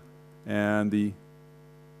done, and the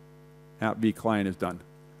app v client is done.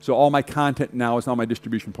 So all my content now is on my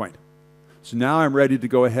distribution point. So now I'm ready to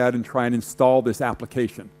go ahead and try and install this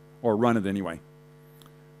application, or run it anyway.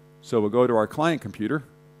 So we'll go to our client computer,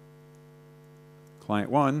 client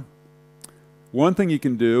 1. One thing you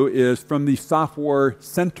can do is from the Software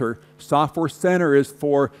Center. Software Center is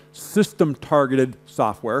for system-targeted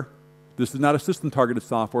software. This is not a system-targeted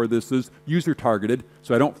software. This is user-targeted.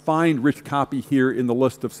 So I don't find rich copy here in the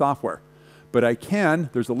list of software. But I can,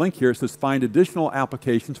 there's a link here, it says find additional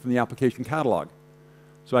applications from the application catalog.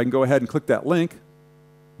 So I can go ahead and click that link.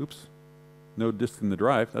 Oops, no disk in the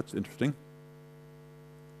drive. That's interesting.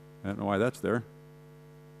 I don't know why that's there.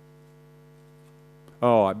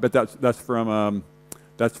 Oh, I bet that's from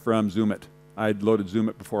Zoomit. I'd loaded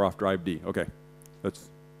Zoomit before off drive D. Okay,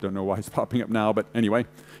 don't know why it's popping up now, but anyway.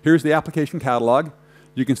 Here's the application catalog.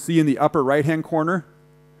 You can see in the upper right-hand corner,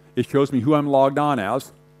 it shows me who I'm logged on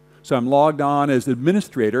as. So I'm logged on as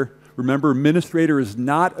administrator. Remember, administrator is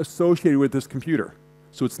not associated with this computer.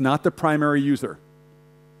 So it's not the primary user.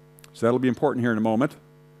 So that'll be important here in a moment.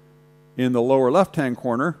 In the lower left-hand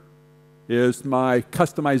corner is my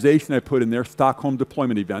customization I put in there, Stockholm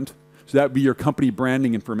deployment event. So that would be your company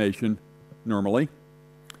branding information normally.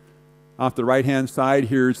 Off the right-hand side,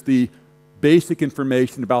 here's the basic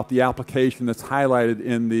information about the application that's highlighted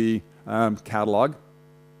in the catalog.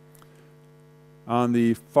 On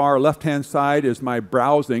the far left-hand side is my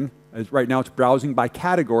browsing. Right now it's browsing by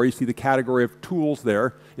category. You see the category of tools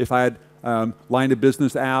there. If I had line of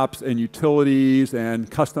business apps and utilities and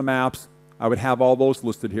custom apps, I would have all those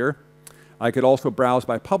listed here. I could also browse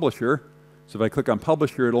by publisher. So if I click on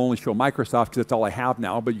publisher, it'll only show Microsoft because that's all I have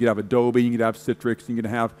now, but you could have Adobe, you could have Citrix, you could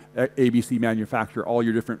have ABC manufacturer, all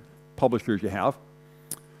your different publishers you have.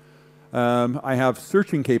 I have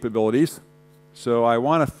searching capabilities. So I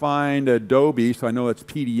want to find Adobe, so I know it's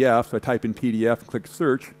PDF, so I type in PDF and click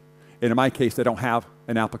search. And in my case, I don't have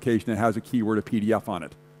an application that has a keyword of PDF on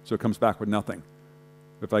it, so it comes back with nothing.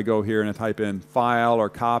 If I go here and I type in file or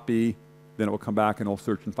copy, then it will come back and it'll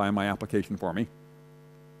search and find my application for me.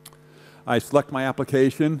 I select my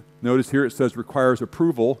application. Notice here it says requires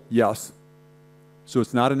approval, yes. So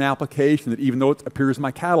it's not an application that even though it appears in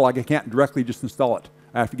my catalog, I can't directly just install it.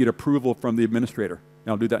 I have to get approval from the administrator.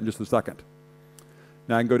 And I'll do that in just a second.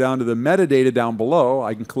 Now I can go down to the metadata down below.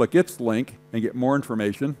 I can click its link and get more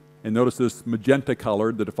information. And notice this magenta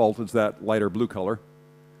color, the default is that lighter blue color.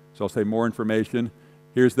 So I'll say more information.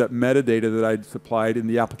 Here's that metadata that I supplied in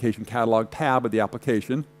the application catalog tab of the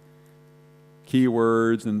application.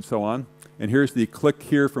 Keywords and so on. And here's the click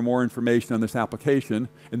here for more information on this application.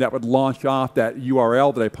 And that would launch off that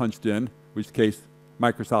URL that I punched in, which case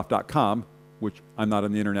Microsoft.com, which I'm not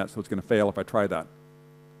on the internet, so it's going to fail if I try that.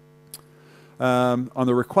 On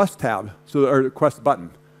the request tab, or request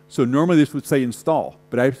button. So normally this would say install,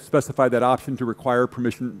 but I specified that option to require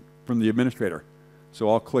permission from the administrator. So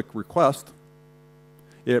I'll click request.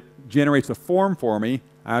 It generates a form for me.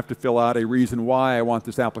 I have to fill out a reason why I want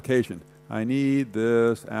this application. I need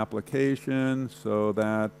this application so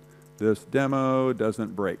that this demo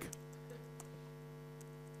doesn't break.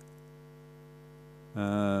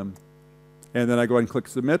 And then I go ahead and click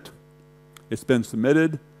submit. It's been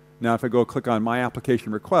submitted. Now if I go click on my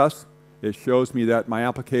application request, it shows me that my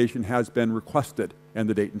application has been requested and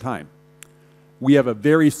the date and time. We have a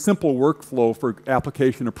very simple workflow for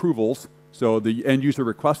application approvals. So the end user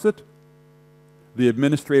requests it. The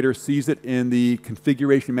administrator sees it in the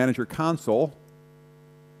Configuration Manager console.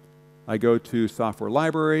 I go to Software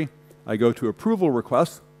Library. I go to Approval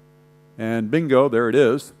Requests. And bingo, there it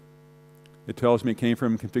is. It tells me it came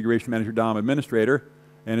from Configuration Manager DOM Administrator.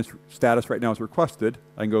 And its status right now is requested.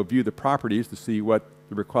 I can go view the properties to see what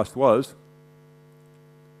the request was.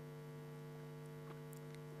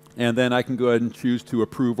 And then I can go ahead and choose to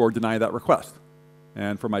approve or deny that request.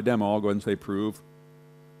 And for my demo, I'll go ahead and say approve.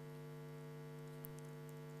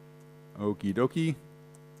 Okie dokie.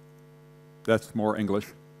 That's more English.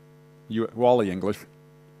 Wally English.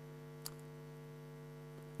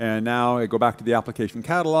 And now I go back to the application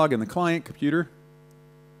catalog in the client computer.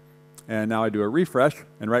 And now I do a refresh.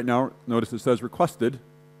 And right now, notice it says requested.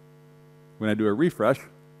 When I do a refresh,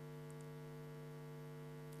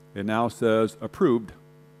 it now says approved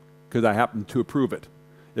because I happen to approve it.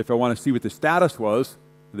 If I want to see what the status was,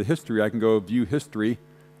 the history, I can go view history,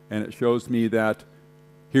 and it shows me that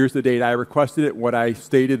here's the date I requested it, what I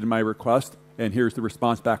stated in my request, and here's the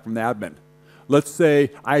response back from the admin. Let's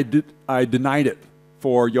say I denied it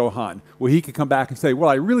for Johan. Well, he could come back and say, well,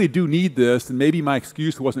 I really do need this, and maybe my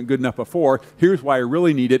excuse wasn't good enough before. Here's why I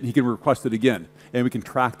really need it, and he can request it again. and we can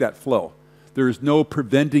track that flow. There is no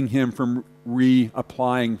preventing him from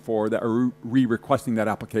reapplying for that or re-requesting that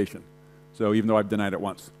application. So even though I've denied it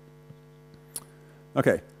once.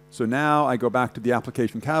 Okay, so now I go back to the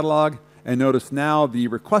application catalog and notice now the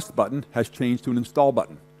request button has changed to an install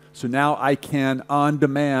button. So now I can, on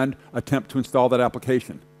demand, attempt to install that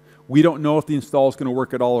application. We don't know if the install is going to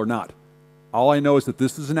work at all or not. All I know is that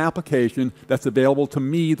this is an application that's available to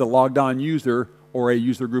me, the logged on user, or a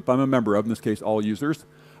user group I'm a member of, in this case, all users.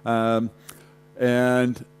 And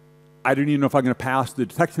I don't even know if I'm going to pass the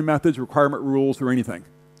detection methods, requirement rules, or anything.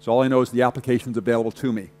 So all I know is the application's available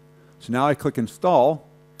to me. So now I click install,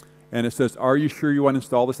 and it says, are you sure you want to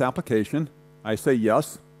install this application? I say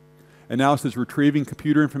yes. And now it says retrieving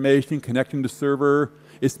computer information, connecting to server.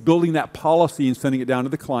 It's building that policy and sending it down to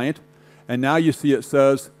the client. And now you see it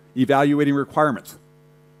says evaluating requirements,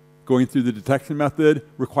 going through the detection method,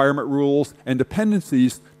 requirement rules, and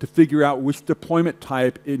dependencies to figure out which deployment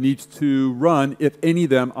type it needs to run, if any of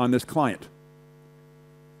them, on this client.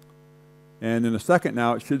 And in a second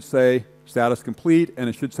now, it should say status complete, and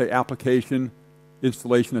it should say application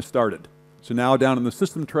installation has started. So now down in the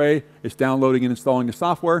system tray, it's downloading and installing the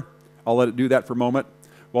software. I'll let it do that for a moment.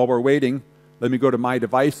 While we're waiting, let me go to my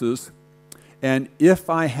devices. And if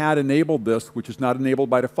I had enabled this, which is not enabled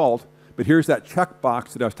by default, but here's that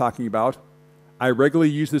checkbox that I was talking about, I regularly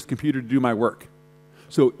use this computer to do my work.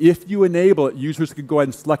 So if you enable it, users could go ahead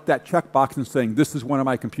and select that checkbox and saying, this is one of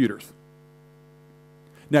my computers.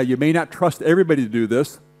 Now, you may not trust everybody to do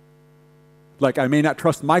this. Like I may not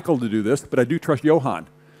trust Michael to do this, but I do trust Johan.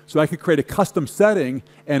 So I could create a custom setting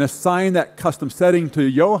and assign that custom setting to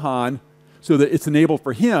Johan so that it's enabled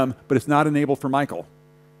for him, but it's not enabled for Michael.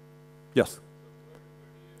 Yes?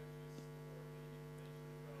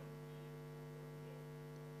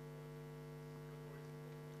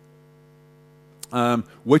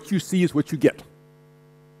 What you see is what you get.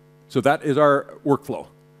 So that is our workflow.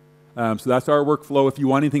 So that's our workflow. If you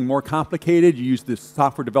want anything more complicated, you use this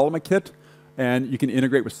software development kit, and you can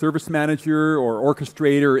integrate with Service Manager or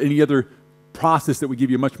Orchestrator or any other process that would give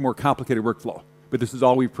you a much more complicated workflow. But this is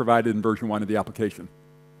all we've provided in version 1 of the application.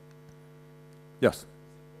 Yes?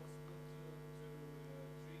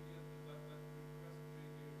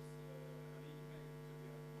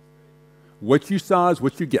 What you saw is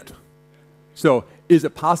what you get. So is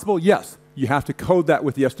it possible? Yes. You have to code that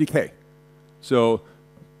with the SDK. So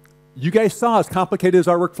you guys saw as complicated as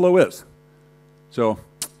our workflow is. So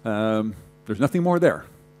there's nothing more there.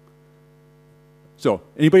 So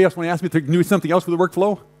anybody else want to ask me if they can do something else with the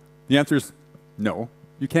workflow? The answer is no.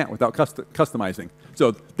 You can't without customizing.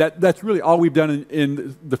 So that's really all we've done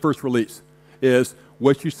in the first release is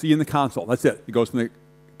what you see in the console. That's it. It goes from the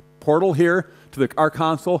portal here to our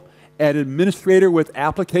console. An administrator with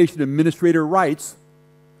application administrator rights,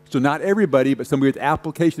 so not everybody, but somebody with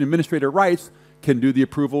application administrator rights can do the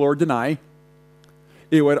approval or deny.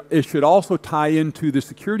 It should also tie into the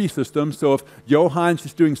security system, so if Johan's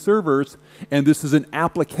just doing servers and this is an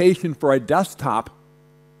application for a desktop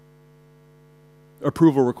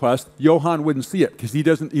approval request, Johan wouldn't see it because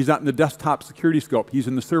he's not in the desktop security scope, he's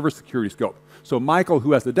in the server security scope. So Michael,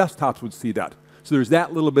 who has the desktops, would see that. So there's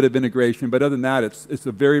that little bit of integration, but other than that, it's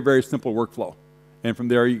a very, very simple workflow. And from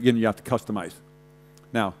there, again, you have to customize.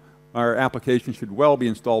 Now, our application should well be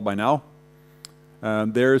installed by now.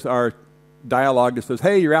 There's our dialog that says,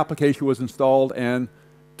 hey, your application was installed and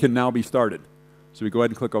can now be started. So we go ahead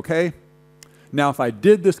and click OK. Now, if I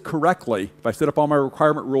did this correctly, if I set up all my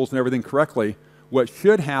requirement rules and everything correctly, what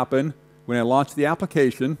should happen when I launch the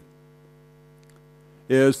application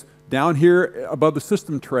is down here above the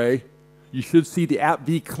system tray, you should see the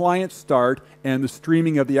AppV client start and the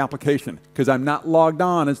streaming of the application because I'm not logged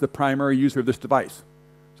on as the primary user of this device.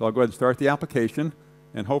 So I'll go ahead and start the application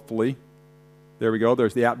and hopefully, there we go,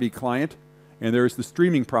 there's the AppV client and there's the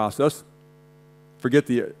streaming process. Forget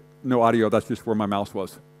the no audio, that's just where my mouse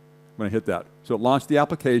was when I hit that. So it launched the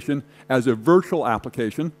application as a virtual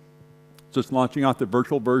application. So it's launching out the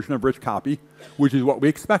virtual version of Rich Copy, which is what we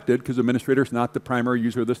expected because the administrator is not the primary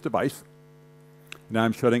user of this device. Now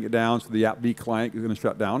I'm shutting it down, so the AppV client is going to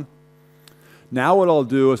shut down. Now what I'll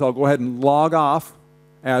do is I'll go ahead and log off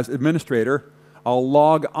as administrator. I'll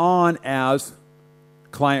log on as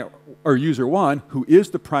client or user 1, who is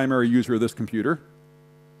the primary user of this computer.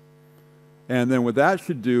 And then what that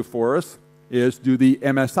should do for us is do the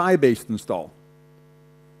MSI-based install.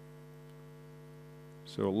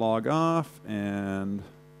 So log off, and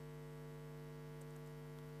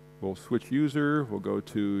we'll switch user. We'll go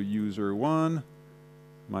to user 1.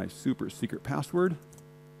 My super secret password,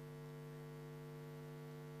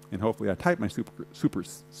 and hopefully I typed my super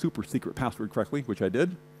secret password correctly, which I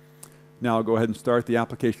did. Now I'll go ahead and start the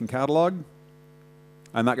application catalog.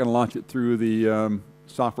 I'm not going to launch it through the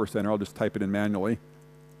Software Center. I'll just type it in manually.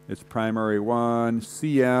 It's primary one,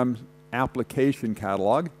 CM application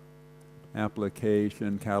catalog.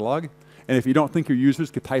 Application catalog. And if you don't think your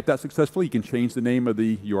users could type that successfully, you can change the name of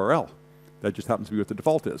the URL. That just happens to be what the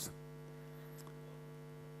default is.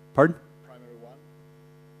 Pardon? Primary one.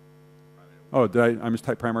 Oh, did I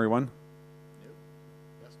mistype primary one? No.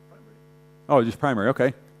 Yes, primary. Oh, just primary,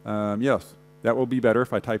 okay. Yes, that will be better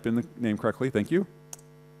if I type in the name correctly. Thank you.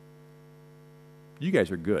 You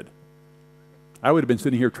guys are good. I would have been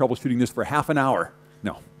sitting here troubleshooting this for half an hour.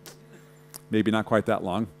 No, maybe not quite that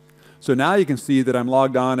long. So now you can see that I'm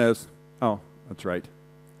logged on as, oh, that's right.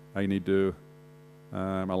 I need to,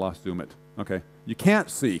 I lost zoom it. Okay, you can't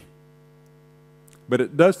see, but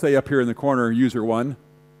it does say up here in the corner, user one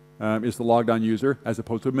is the logged on user as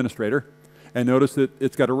opposed to administrator. And notice that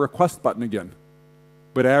it's got a request button again.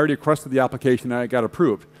 But I already requested the application and I got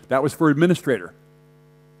approved. That was for administrator.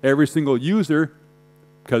 Every single user,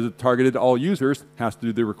 because it's targeted to all users, has to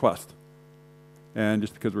do the request. And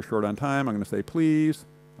just because we're short on time, I'm going to say please.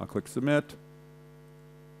 I'll click submit.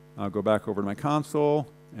 I'll go back over to my console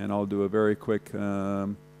and I'll do a very quick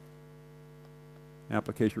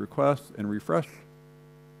application request and refresh.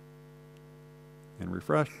 And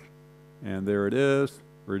refresh. And there it is.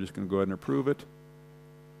 We're just going to go ahead and approve it.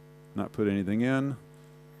 Not put anything in.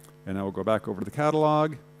 And I will go back over to the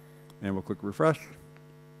catalog and we'll click refresh.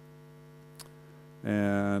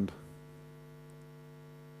 And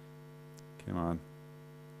come on.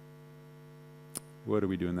 What are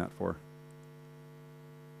we doing that for?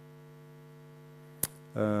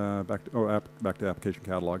 Back to application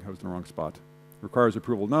catalog. I was in the wrong spot. Requires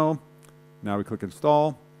approval, no. Now we click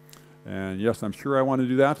install. And yes, I'm sure I want to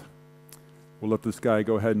do that. We'll let this guy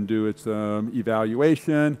go ahead and do its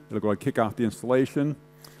evaluation. It'll go ahead and kick off the installation.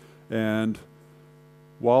 And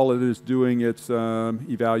while it is doing its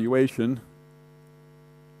evaluation,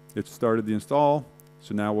 it started the install.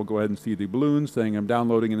 So now we'll go ahead and see the balloons saying I'm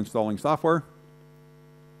downloading and installing software.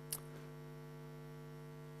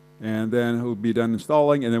 And then it'll be done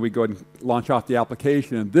installing, and then we go ahead and launch off the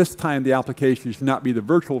application. And this time the application should not be the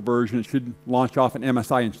virtual version, it should launch off an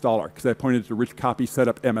MSI installer, because I pointed to rich copy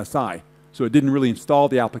setup MSI. So it didn't really install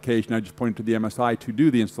the application, I just pointed to the MSI to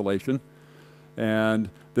do the installation.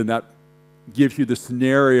 And then that gives you the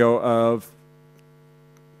scenario of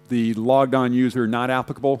the logged on user not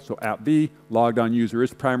applicable, so app V, logged on user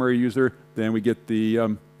is primary user, then we get the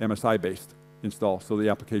MSI based install, so the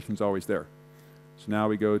application's always there. So now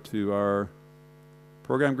we go to our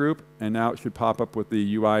program group, and now it should pop up with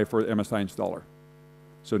the UI for the MSI installer.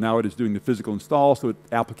 So now it is doing the physical install, so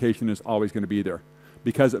the application is always going to be there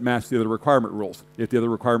because it matches the other requirement rules. If the other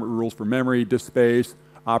requirement rules for memory, disk space,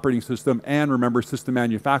 operating system, and remember system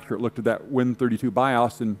manufacturer, it looked at that Win32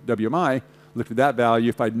 BIOS and WMI, looked at that value.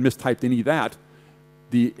 If I'd mistyped any of that,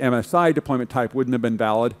 the MSI deployment type wouldn't have been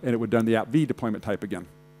valid, and it would have done the app V deployment type again.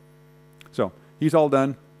 So he's all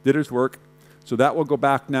done, did his work. So that will go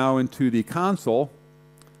back now into the console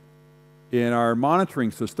in our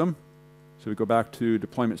monitoring system. So we go back to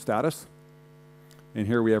deployment status. And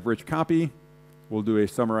here we have rich copy. We'll do a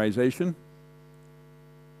summarization.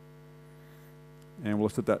 And we'll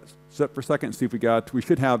set that set for a second and see if we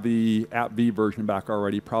should have the app V version back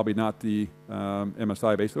already, probably not the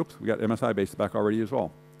MSI base. Oops, we got MSI base back already as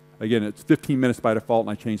well. Again, it's 15 minutes by default,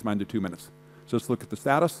 and I changed mine to 2 minutes. So let's look at the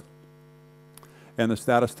status. And the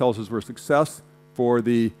status tells us we're a success for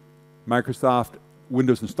the Microsoft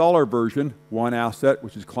Windows installer version, one asset,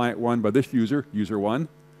 which is client one by this user, user one.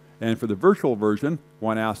 And for the virtual version,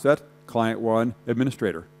 one asset, client one,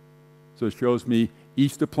 administrator. So it shows me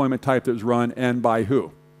each deployment type that was run and by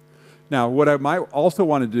who. Now, what I might also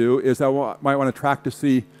want to do is I might want to track to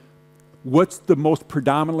see what's the most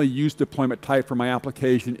predominantly used deployment type for my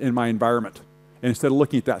application in my environment. And instead of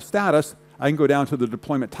looking at that status, I can go down to the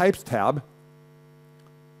Deployment Types tab.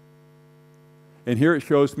 And here it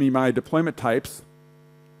shows me my deployment types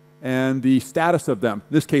and the status of them.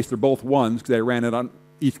 In this case, they're both ones because I ran it on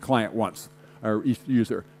each client once, or each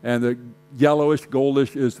user. And the yellowish,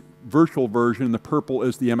 goldish is virtual version, the purple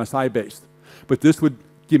is the MSI based. But this would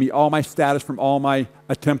give me all my status from all my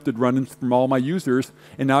attempted run-ins from all my users,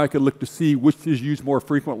 and now I could look to see which is used more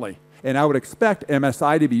frequently. And I would expect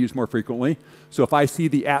MSI to be used more frequently. So if I see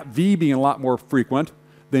the app V being a lot more frequent,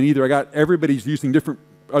 then either I got everybody's using different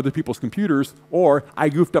other people's computers, or I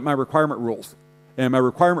goofed up my requirement rules. And my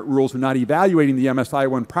requirement rules are not evaluating the MSI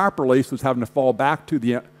one properly, so it's having to fall back to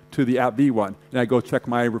the app V one. And I go check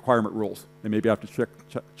my requirement rules, and maybe I have to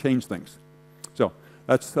change things. So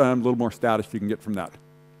that's a little more status you can get from that.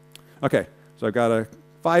 Okay, so I've got a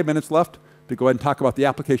 5 minutes left to go ahead and talk about the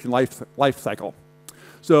application life cycle.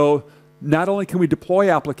 So not only can we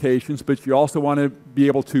deploy applications, but you also want to be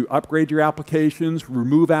able to upgrade your applications,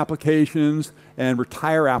 remove applications, and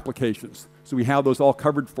retire applications. So we have those all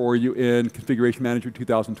covered for you in Configuration Manager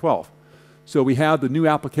 2012. So we have the new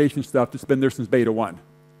application stuff that's been there since beta 1,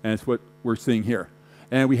 and it's what we're seeing here.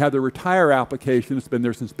 And we have the retire application that's been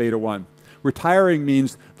there since beta 1. Retiring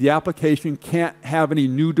means the application can't have any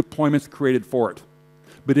new deployments created for it,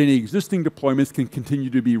 but any existing deployments can continue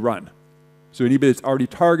to be run. So anybody that's already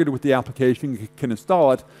targeted with the application can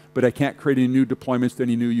install it, but I can't create any new deployments to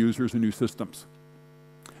any new users or new systems.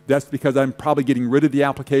 That's because I'm probably getting rid of the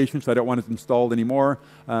application, so I don't want it installed anymore,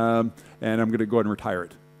 and I'm going to go ahead and retire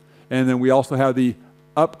it. And then we also have the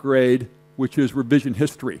upgrade, which is revision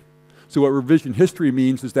history. So what revision history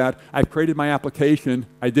means is that I've created my application,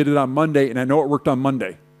 I did it on Monday, and I know it worked on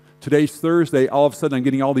Monday. Today's Thursday, all of a sudden I'm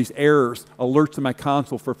getting all these errors, alerts in my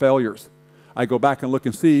console for failures. I go back and look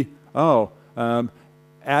and see, oh,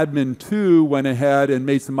 admin 2 went ahead and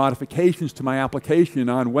made some modifications to my application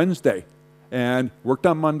on Wednesday and worked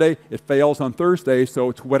on Monday, it fails on Thursday, so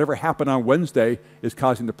it's whatever happened on Wednesday is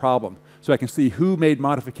causing the problem. So I can see who made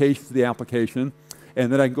modifications to the application,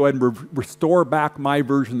 and then I can go ahead and restore back my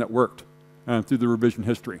version that worked through the revision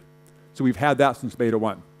history. So we've had that since beta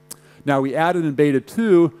 1. Now we added in beta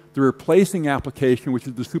 2 the replacing application, which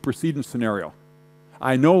is the supersedence scenario.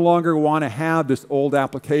 I no longer want to have this old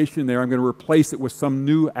application there. I'm going to replace it with some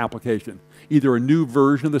new application, either a new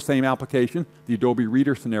version of the same application, the Adobe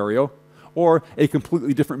Reader scenario, or a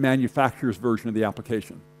completely different manufacturer's version of the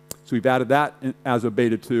application. So we've added that as of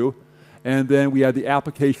beta 2. And then we have the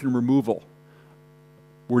application removal.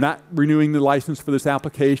 We're not renewing the license for this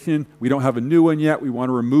application. We don't have a new one yet. We want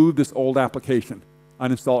to remove this old application,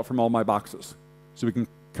 uninstall it from all my boxes. So we can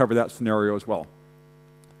cover that scenario as well.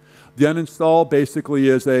 The uninstall basically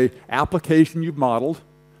is an application you've modeled,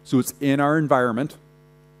 so it's in our environment,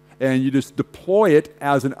 and you just deploy it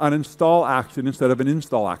as an uninstall action instead of an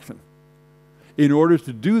install action. In order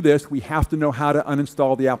to do this, we have to know how to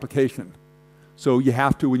uninstall the application. So you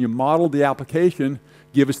have to, when you model the application,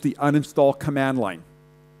 give us the uninstall command line.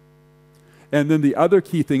 And then the other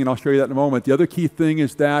key thing, and I'll show you that in a moment, the other key thing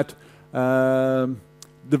is that the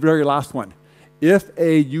very last one. If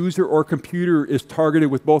a user or computer is targeted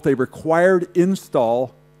with both a required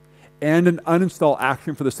install and an uninstall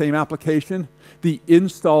action for the same application, the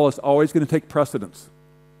install is always going to take precedence.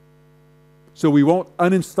 So we won't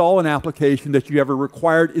uninstall an application that you have a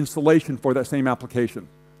required installation for that same application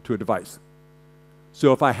to a device.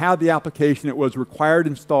 So if I have the application, it was required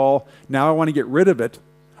install, now I want to get rid of it,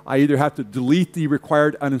 I either have to delete the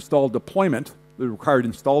required uninstall deployment, the required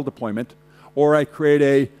install deployment, or I create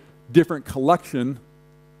a different collection,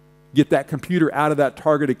 get that computer out of that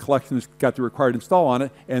targeted collection that's got the required install on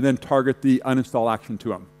it, and then target the uninstall action to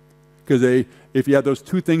them. Because if you have those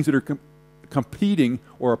two things that are competing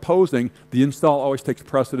or opposing, the install always takes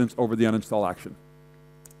precedence over the uninstall action.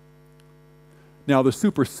 Now the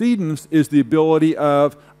supersedence is the ability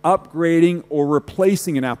of upgrading or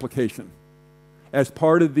replacing an application. As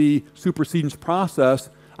part of the supersedence process,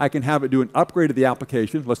 I can have it do an upgrade of the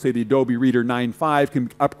application. Let's say the Adobe Reader 9.5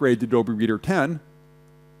 can upgrade to Adobe Reader 10.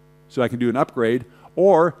 So I can do an upgrade.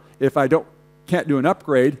 Or if I can't do an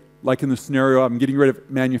upgrade, like in the scenario I'm getting rid of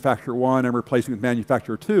manufacturer 1, I'm replacing with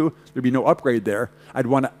manufacturer 2, there'd be no upgrade there. I'd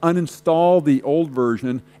want to uninstall the old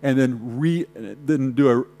version and then do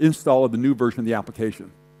an install of the new version of the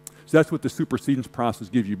application. So that's what the supersedence process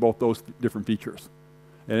gives you, both those different features.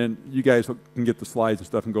 And you guys can get the slides and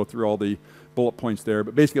stuff and go through all the bullet points there.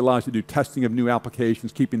 But basically it allows you to do testing of new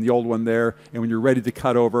applications, keeping the old one there. And when you're ready to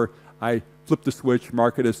cut over, I flip the switch,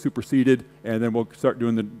 mark it as superseded, and then we'll start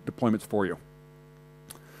doing the deployments for you.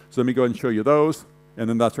 So let me go ahead and show you those. And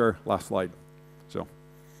then that's our last slide. So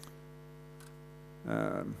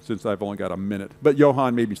since I've only got a minute. But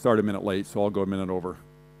Johan made me start a minute late, so I'll go a minute over.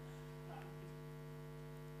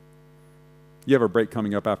 You have a break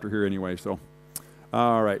coming up after here anyway, so.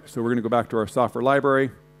 All right, so we're going to go back to our software library,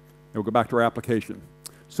 and we'll go back to our application.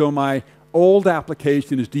 So my old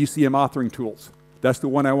application is DCM authoring tools. That's the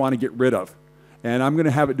one I want to get rid of. And I'm going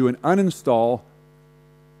to have it do an uninstall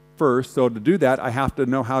first. So to do that, I have to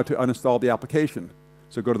know how to uninstall the application.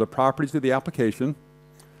 So go to the properties of the application,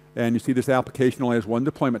 and you see this application only has one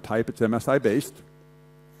deployment type. It's MSI based.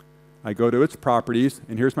 I go to its properties,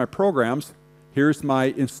 and here's my programs. Here's my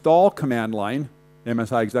install command line,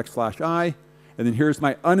 MSI exec/I. And then here's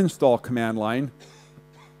my uninstall command line,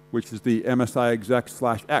 which is the MSI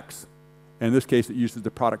exec/X. And in this case, it uses the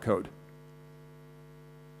product code.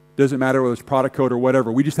 Doesn't matter whether it's product code or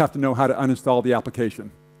whatever. We just have to know how to uninstall the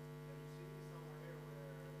application.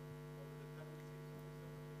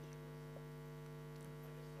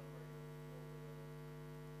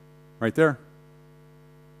 right there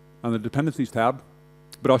on the Dependencies tab.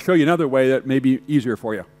 But I'll show you another way that may be easier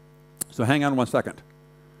for you. So hang on one second.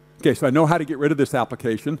 Okay, so I know how to get rid of this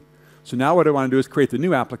application. So now what I want to do is create the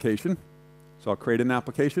new application. So I'll create an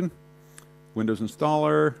application, Windows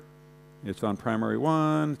installer. It's on primary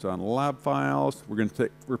one, it's on lab files. We're going to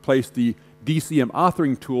replace the DCM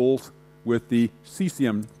authoring tools with the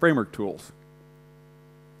CCM framework tools.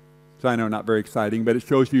 So I know, not very exciting, but it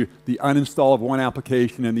shows you the uninstall of one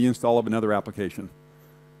application and the install of another application.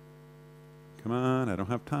 Come on, I don't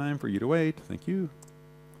have time for you to wait. Thank you.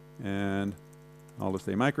 And I'll just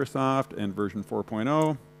say Microsoft and version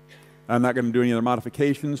 4.0. I'm not going to do any other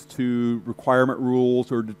modifications to requirement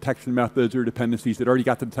rules or detection methods or dependencies. It already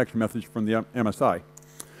got the detection methods from the MSI.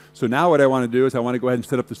 So now what I want to do is I want to go ahead and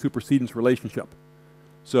set up the supersedence relationship.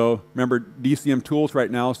 So remember, DCM tools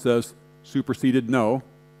right now says superseded no.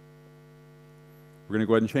 We're going to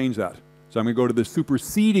go ahead and change that. So I'm going to go to the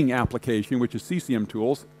superseding application, which is CCM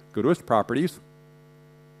tools, go to its properties.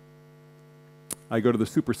 I go to the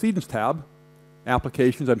supersedence tab,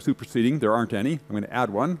 applications I'm superseding, there aren't any. I'm going to add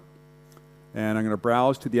one. And I'm going to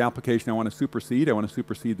browse to the application I want to supersede. I want to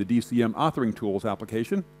supersede the DCM authoring tools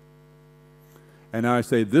application. And now I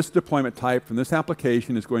say this deployment type from this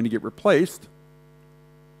application is going to get replaced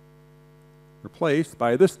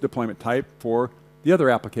by this deployment type for the other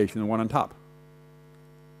application, the one on top.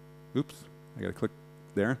 Oops, I got to click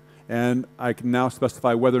there. And I can now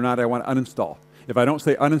specify whether or not I want to uninstall. If I don't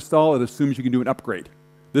say uninstall, it assumes you can do an upgrade.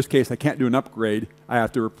 In this case, I can't do an upgrade. I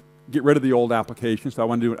have to get rid of the old application, so I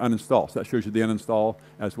want to do an uninstall. So that shows you the uninstall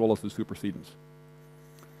as well as the supersedence.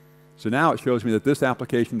 So now it shows me that this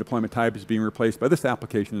application deployment type is being replaced by this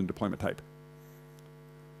application and deployment type.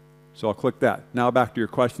 So I'll click that. Now back to your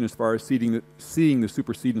question as far as seeing the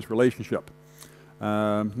supersedence relationship.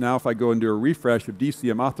 Now if I go and do a refresh of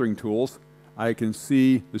DCM authoring tools, I can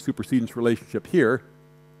see the supersedence relationship here.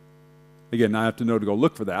 Again, I have to know to go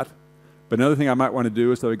look for that. But another thing I might want to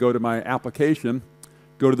do is, so I go to my application,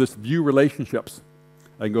 go to this view relationships.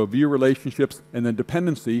 I can go view relationships and then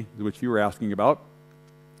dependency, which you were asking about.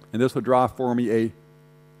 And this will draw for me a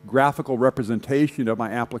graphical representation of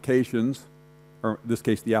my applications, or in this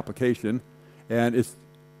case the application, and its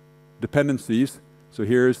dependencies. So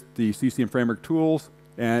here's the CCM framework tools,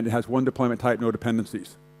 and it has one deployment type, no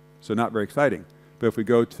dependencies. So not very exciting. But if we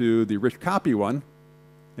go to the rich copy one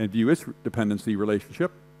and view its dependency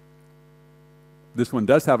relationship, this one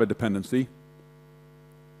does have a dependency.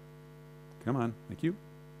 Come on, thank you.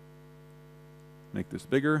 Make this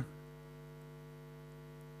bigger.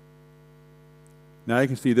 Now you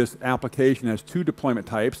can see this application has two deployment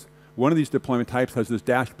types. One of these deployment types has this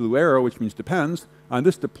dash blue arrow, which means depends on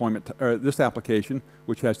this deployment, or this application,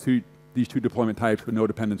 which has these two deployment types with no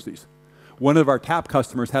dependencies. One of our TAP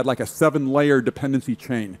customers had like a 7-layer dependency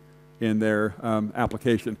chain in their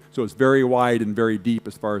application. So it's very wide and very deep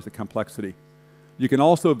as far as the complexity. You can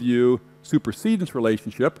also view supersedence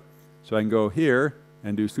relationship. So I can go here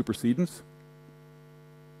and do supersedence.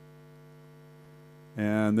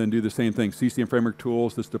 And then do the same thing. CCM framework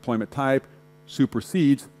tools, this deployment type,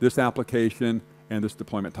 supersedes this application and this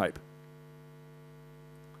deployment type.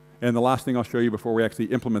 And the last thing I'll show you before we actually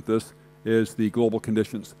implement this is the global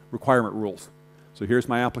conditions, requirement rules. So here's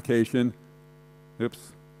my application. Oops,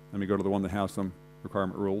 let me go to the one that has some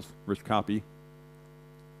requirement rules, rich copy.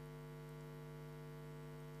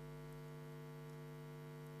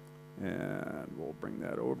 And we'll bring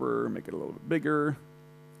that over, make it a little bit bigger.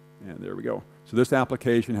 And there we go. So this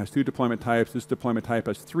application has two deployment types. This deployment type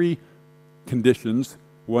has three conditions.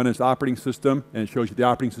 One is operating system, and it shows you the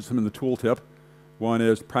operating system in the tooltip. One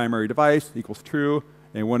is primary device equals true,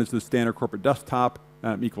 and one is the standard corporate desktop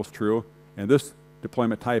equals true. And this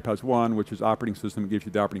deployment type has one, which is operating system. It gives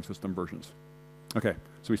you the operating system versions. Okay,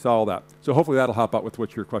 so we saw all that. So hopefully that'll help out with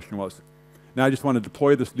what your question was. Now I just want to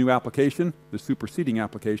deploy this new application, the superseding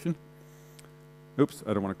application. Oops,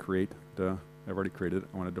 I don't want to create. I've already created it.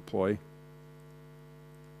 I want to deploy.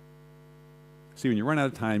 See, when you run out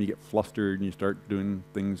of time, you get flustered and you start doing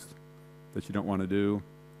things that you don't want to do.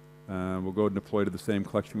 We'll go and deploy to the same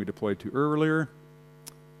collection we deployed to earlier.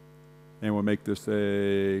 And we'll make this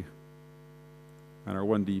on our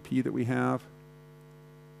 1DP that we have.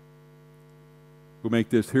 We'll make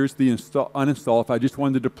this, here's the uninstall. If I just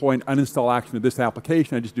wanted to deploy an uninstall action of this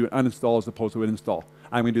application, I just do an uninstall as opposed to an install.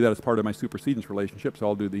 I'm going to do that as part of my supersedence relationship, so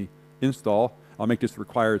I'll do the install. I'll make this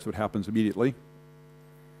required so it happens immediately.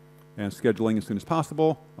 And scheduling as soon as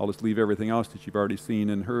possible. I'll just leave everything else that you've already seen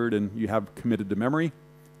and heard and you have committed to memory.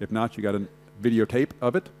 If not, you got a videotape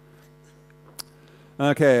of it.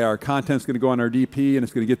 Okay, our content's going to go on our DP and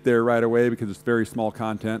it's going to get there right away because it's very small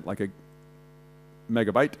content, like a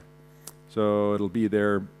megabyte. So it'll be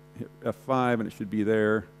there, hit F5, and it should be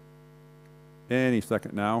there any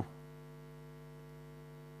second now.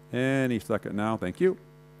 Any second now, thank you.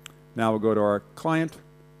 Now we'll go to our client.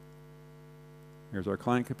 Here's our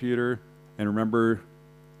client computer. And remember,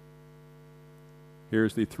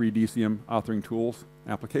 here's the 3 DCM authoring tools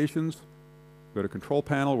applications. Go to control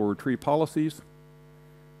panel, we'll retrieve policies.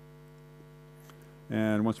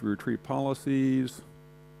 And once we retrieve policies,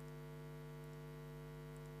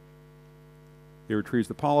 it retrieves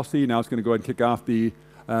the policy. Now it's going to go ahead and kick off the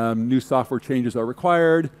new software changes are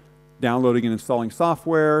required, downloading and installing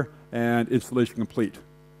software, and installation complete.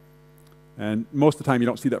 And most of the time you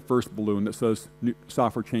don't see that first balloon that says new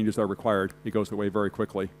software changes are required. It goes away very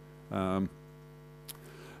quickly. And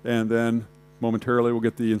then momentarily we'll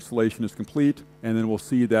get the installation is complete, and then we'll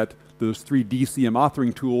see that those 3 DCM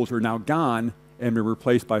authoring tools are now gone and been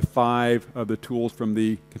replaced by 5 of the tools from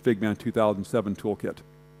the ConfigMan 2007 toolkit.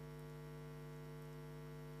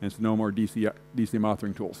 And so no more DCM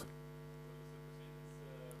authoring tools.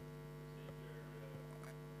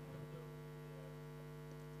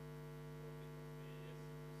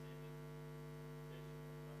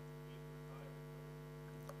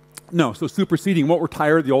 No, so superseding won't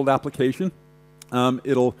retire the old application.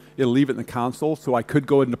 It'll leave it in the console, so I could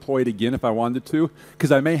go ahead and deploy it again if I wanted to,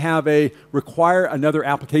 because I may have require another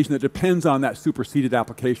application that depends on that superseded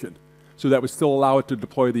application. So that would still allow it to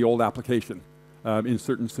deploy the old application in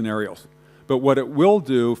certain scenarios. But what it will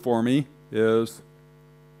do for me is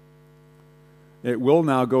it will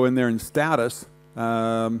now go in there in status.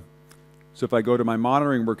 So if I go to my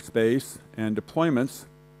monitoring workspace and deployments,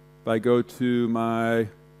 if I go to my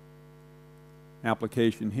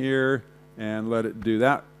application here and let it do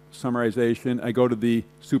that summarization, I go to the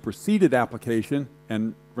superseded application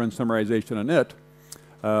and run summarization on it,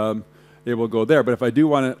 it will go there. But if I do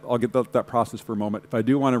want to, I'll get that process for a moment. If I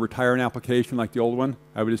do want to retire an application like the old one,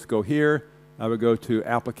 I would just go here, I would go to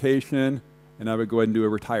application, and I would go ahead and do a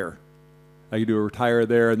retire. I could do a retire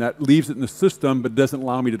there, and that leaves it in the system, but doesn't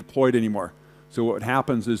allow me to deploy it anymore. So what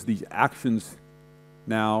happens is these actions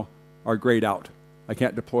now are grayed out. I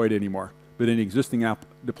can't deploy it anymore, but any existing app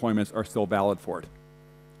deployments are still valid for it.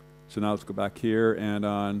 So now let's go back here, and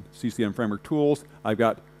on CCM Framework Tools, I've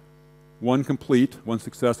got 1 complete, 1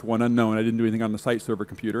 success, 1 unknown. I didn't do anything on the site server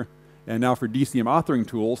computer. And now for DCM authoring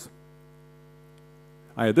tools,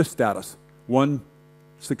 I have this status: 1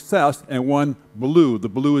 success and 1 blue. The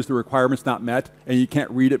blue is the requirements not met, and you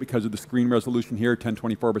can't read it because of the screen resolution here,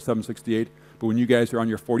 1024 by 768. But when you guys are on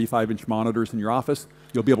your 45-inch monitors in your office,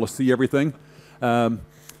 you'll be able to see everything.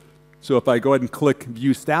 So if I go ahead and click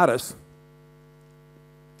View Status,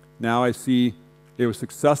 now I see it was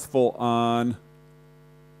successful on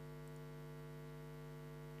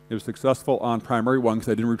primary 1 because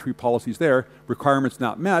I didn't retrieve policies there. Requirements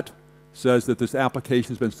not met says that this application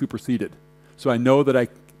has been superseded. So I know that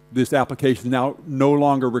this application is now no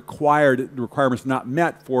longer required, the requirements not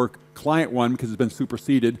met for client 1 because it's been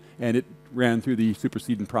superseded, and it ran through the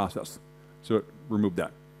superseding process. So it removed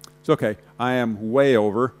that. So okay, I am way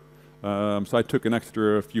over. So I took an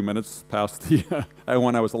extra few minutes past the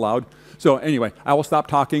one I was allowed. So anyway, I will stop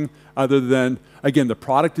talking other than, again, the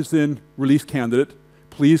product is in release candidate.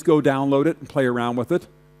 Please go download it and play around with it.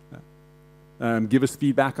 Give us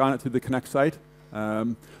feedback on it through the Connect site.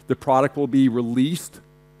 The product will be released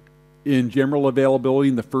in general availability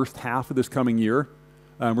in the first half of this coming year.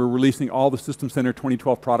 We're releasing all the System Center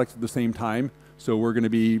 2012 products at the same time. So we're going to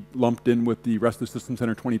be lumped in with the rest of System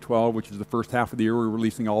Center 2012, which is the first half of the year. We're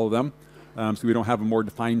releasing all of them. So we don't have a more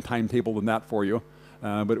defined timetable than that for you.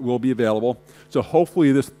 But it will be available. So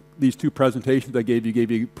hopefully these 2 presentations I gave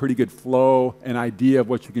you a pretty good flow and idea of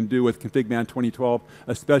what you can do with ConfigMan 2012,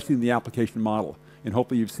 especially in the application model. And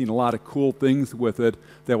hopefully you've seen a lot of cool things with it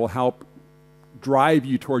that will help drive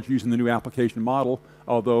you towards using the new application model,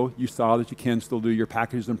 although you saw that you can still do your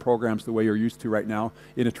packages and programs the way you're used to right now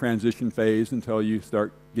in a transition phase until you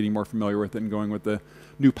start getting more familiar with it and going with the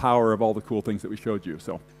new power of all the cool things that we showed you.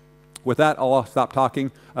 So with that, I'll stop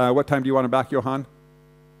talking. What time do you want to back, Johan?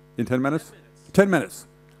 In 10 minutes? 10 minutes.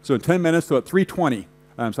 So in 10 minutes, so at 3:20.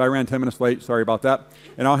 So I ran 10 minutes late, sorry about that.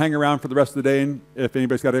 And I'll hang around for the rest of the day and if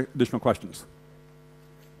anybody's got additional questions.